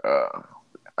on.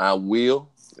 I'm Will.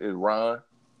 It's Ron.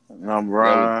 And I'm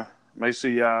Ron. Make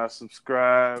sure y'all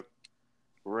subscribe,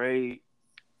 rate,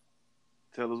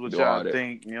 tell us what y'all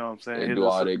think. You know what I'm saying? And do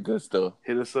all that good stuff.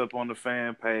 Hit us up on the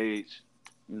fan page.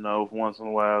 You know, once in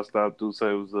a while, stop through,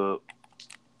 say what's up.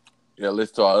 Yeah,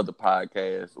 listen to our other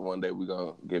podcasts. One day we're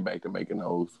going to get back to making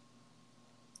those.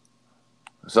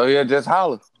 So, yeah, just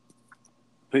holler.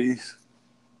 Peace.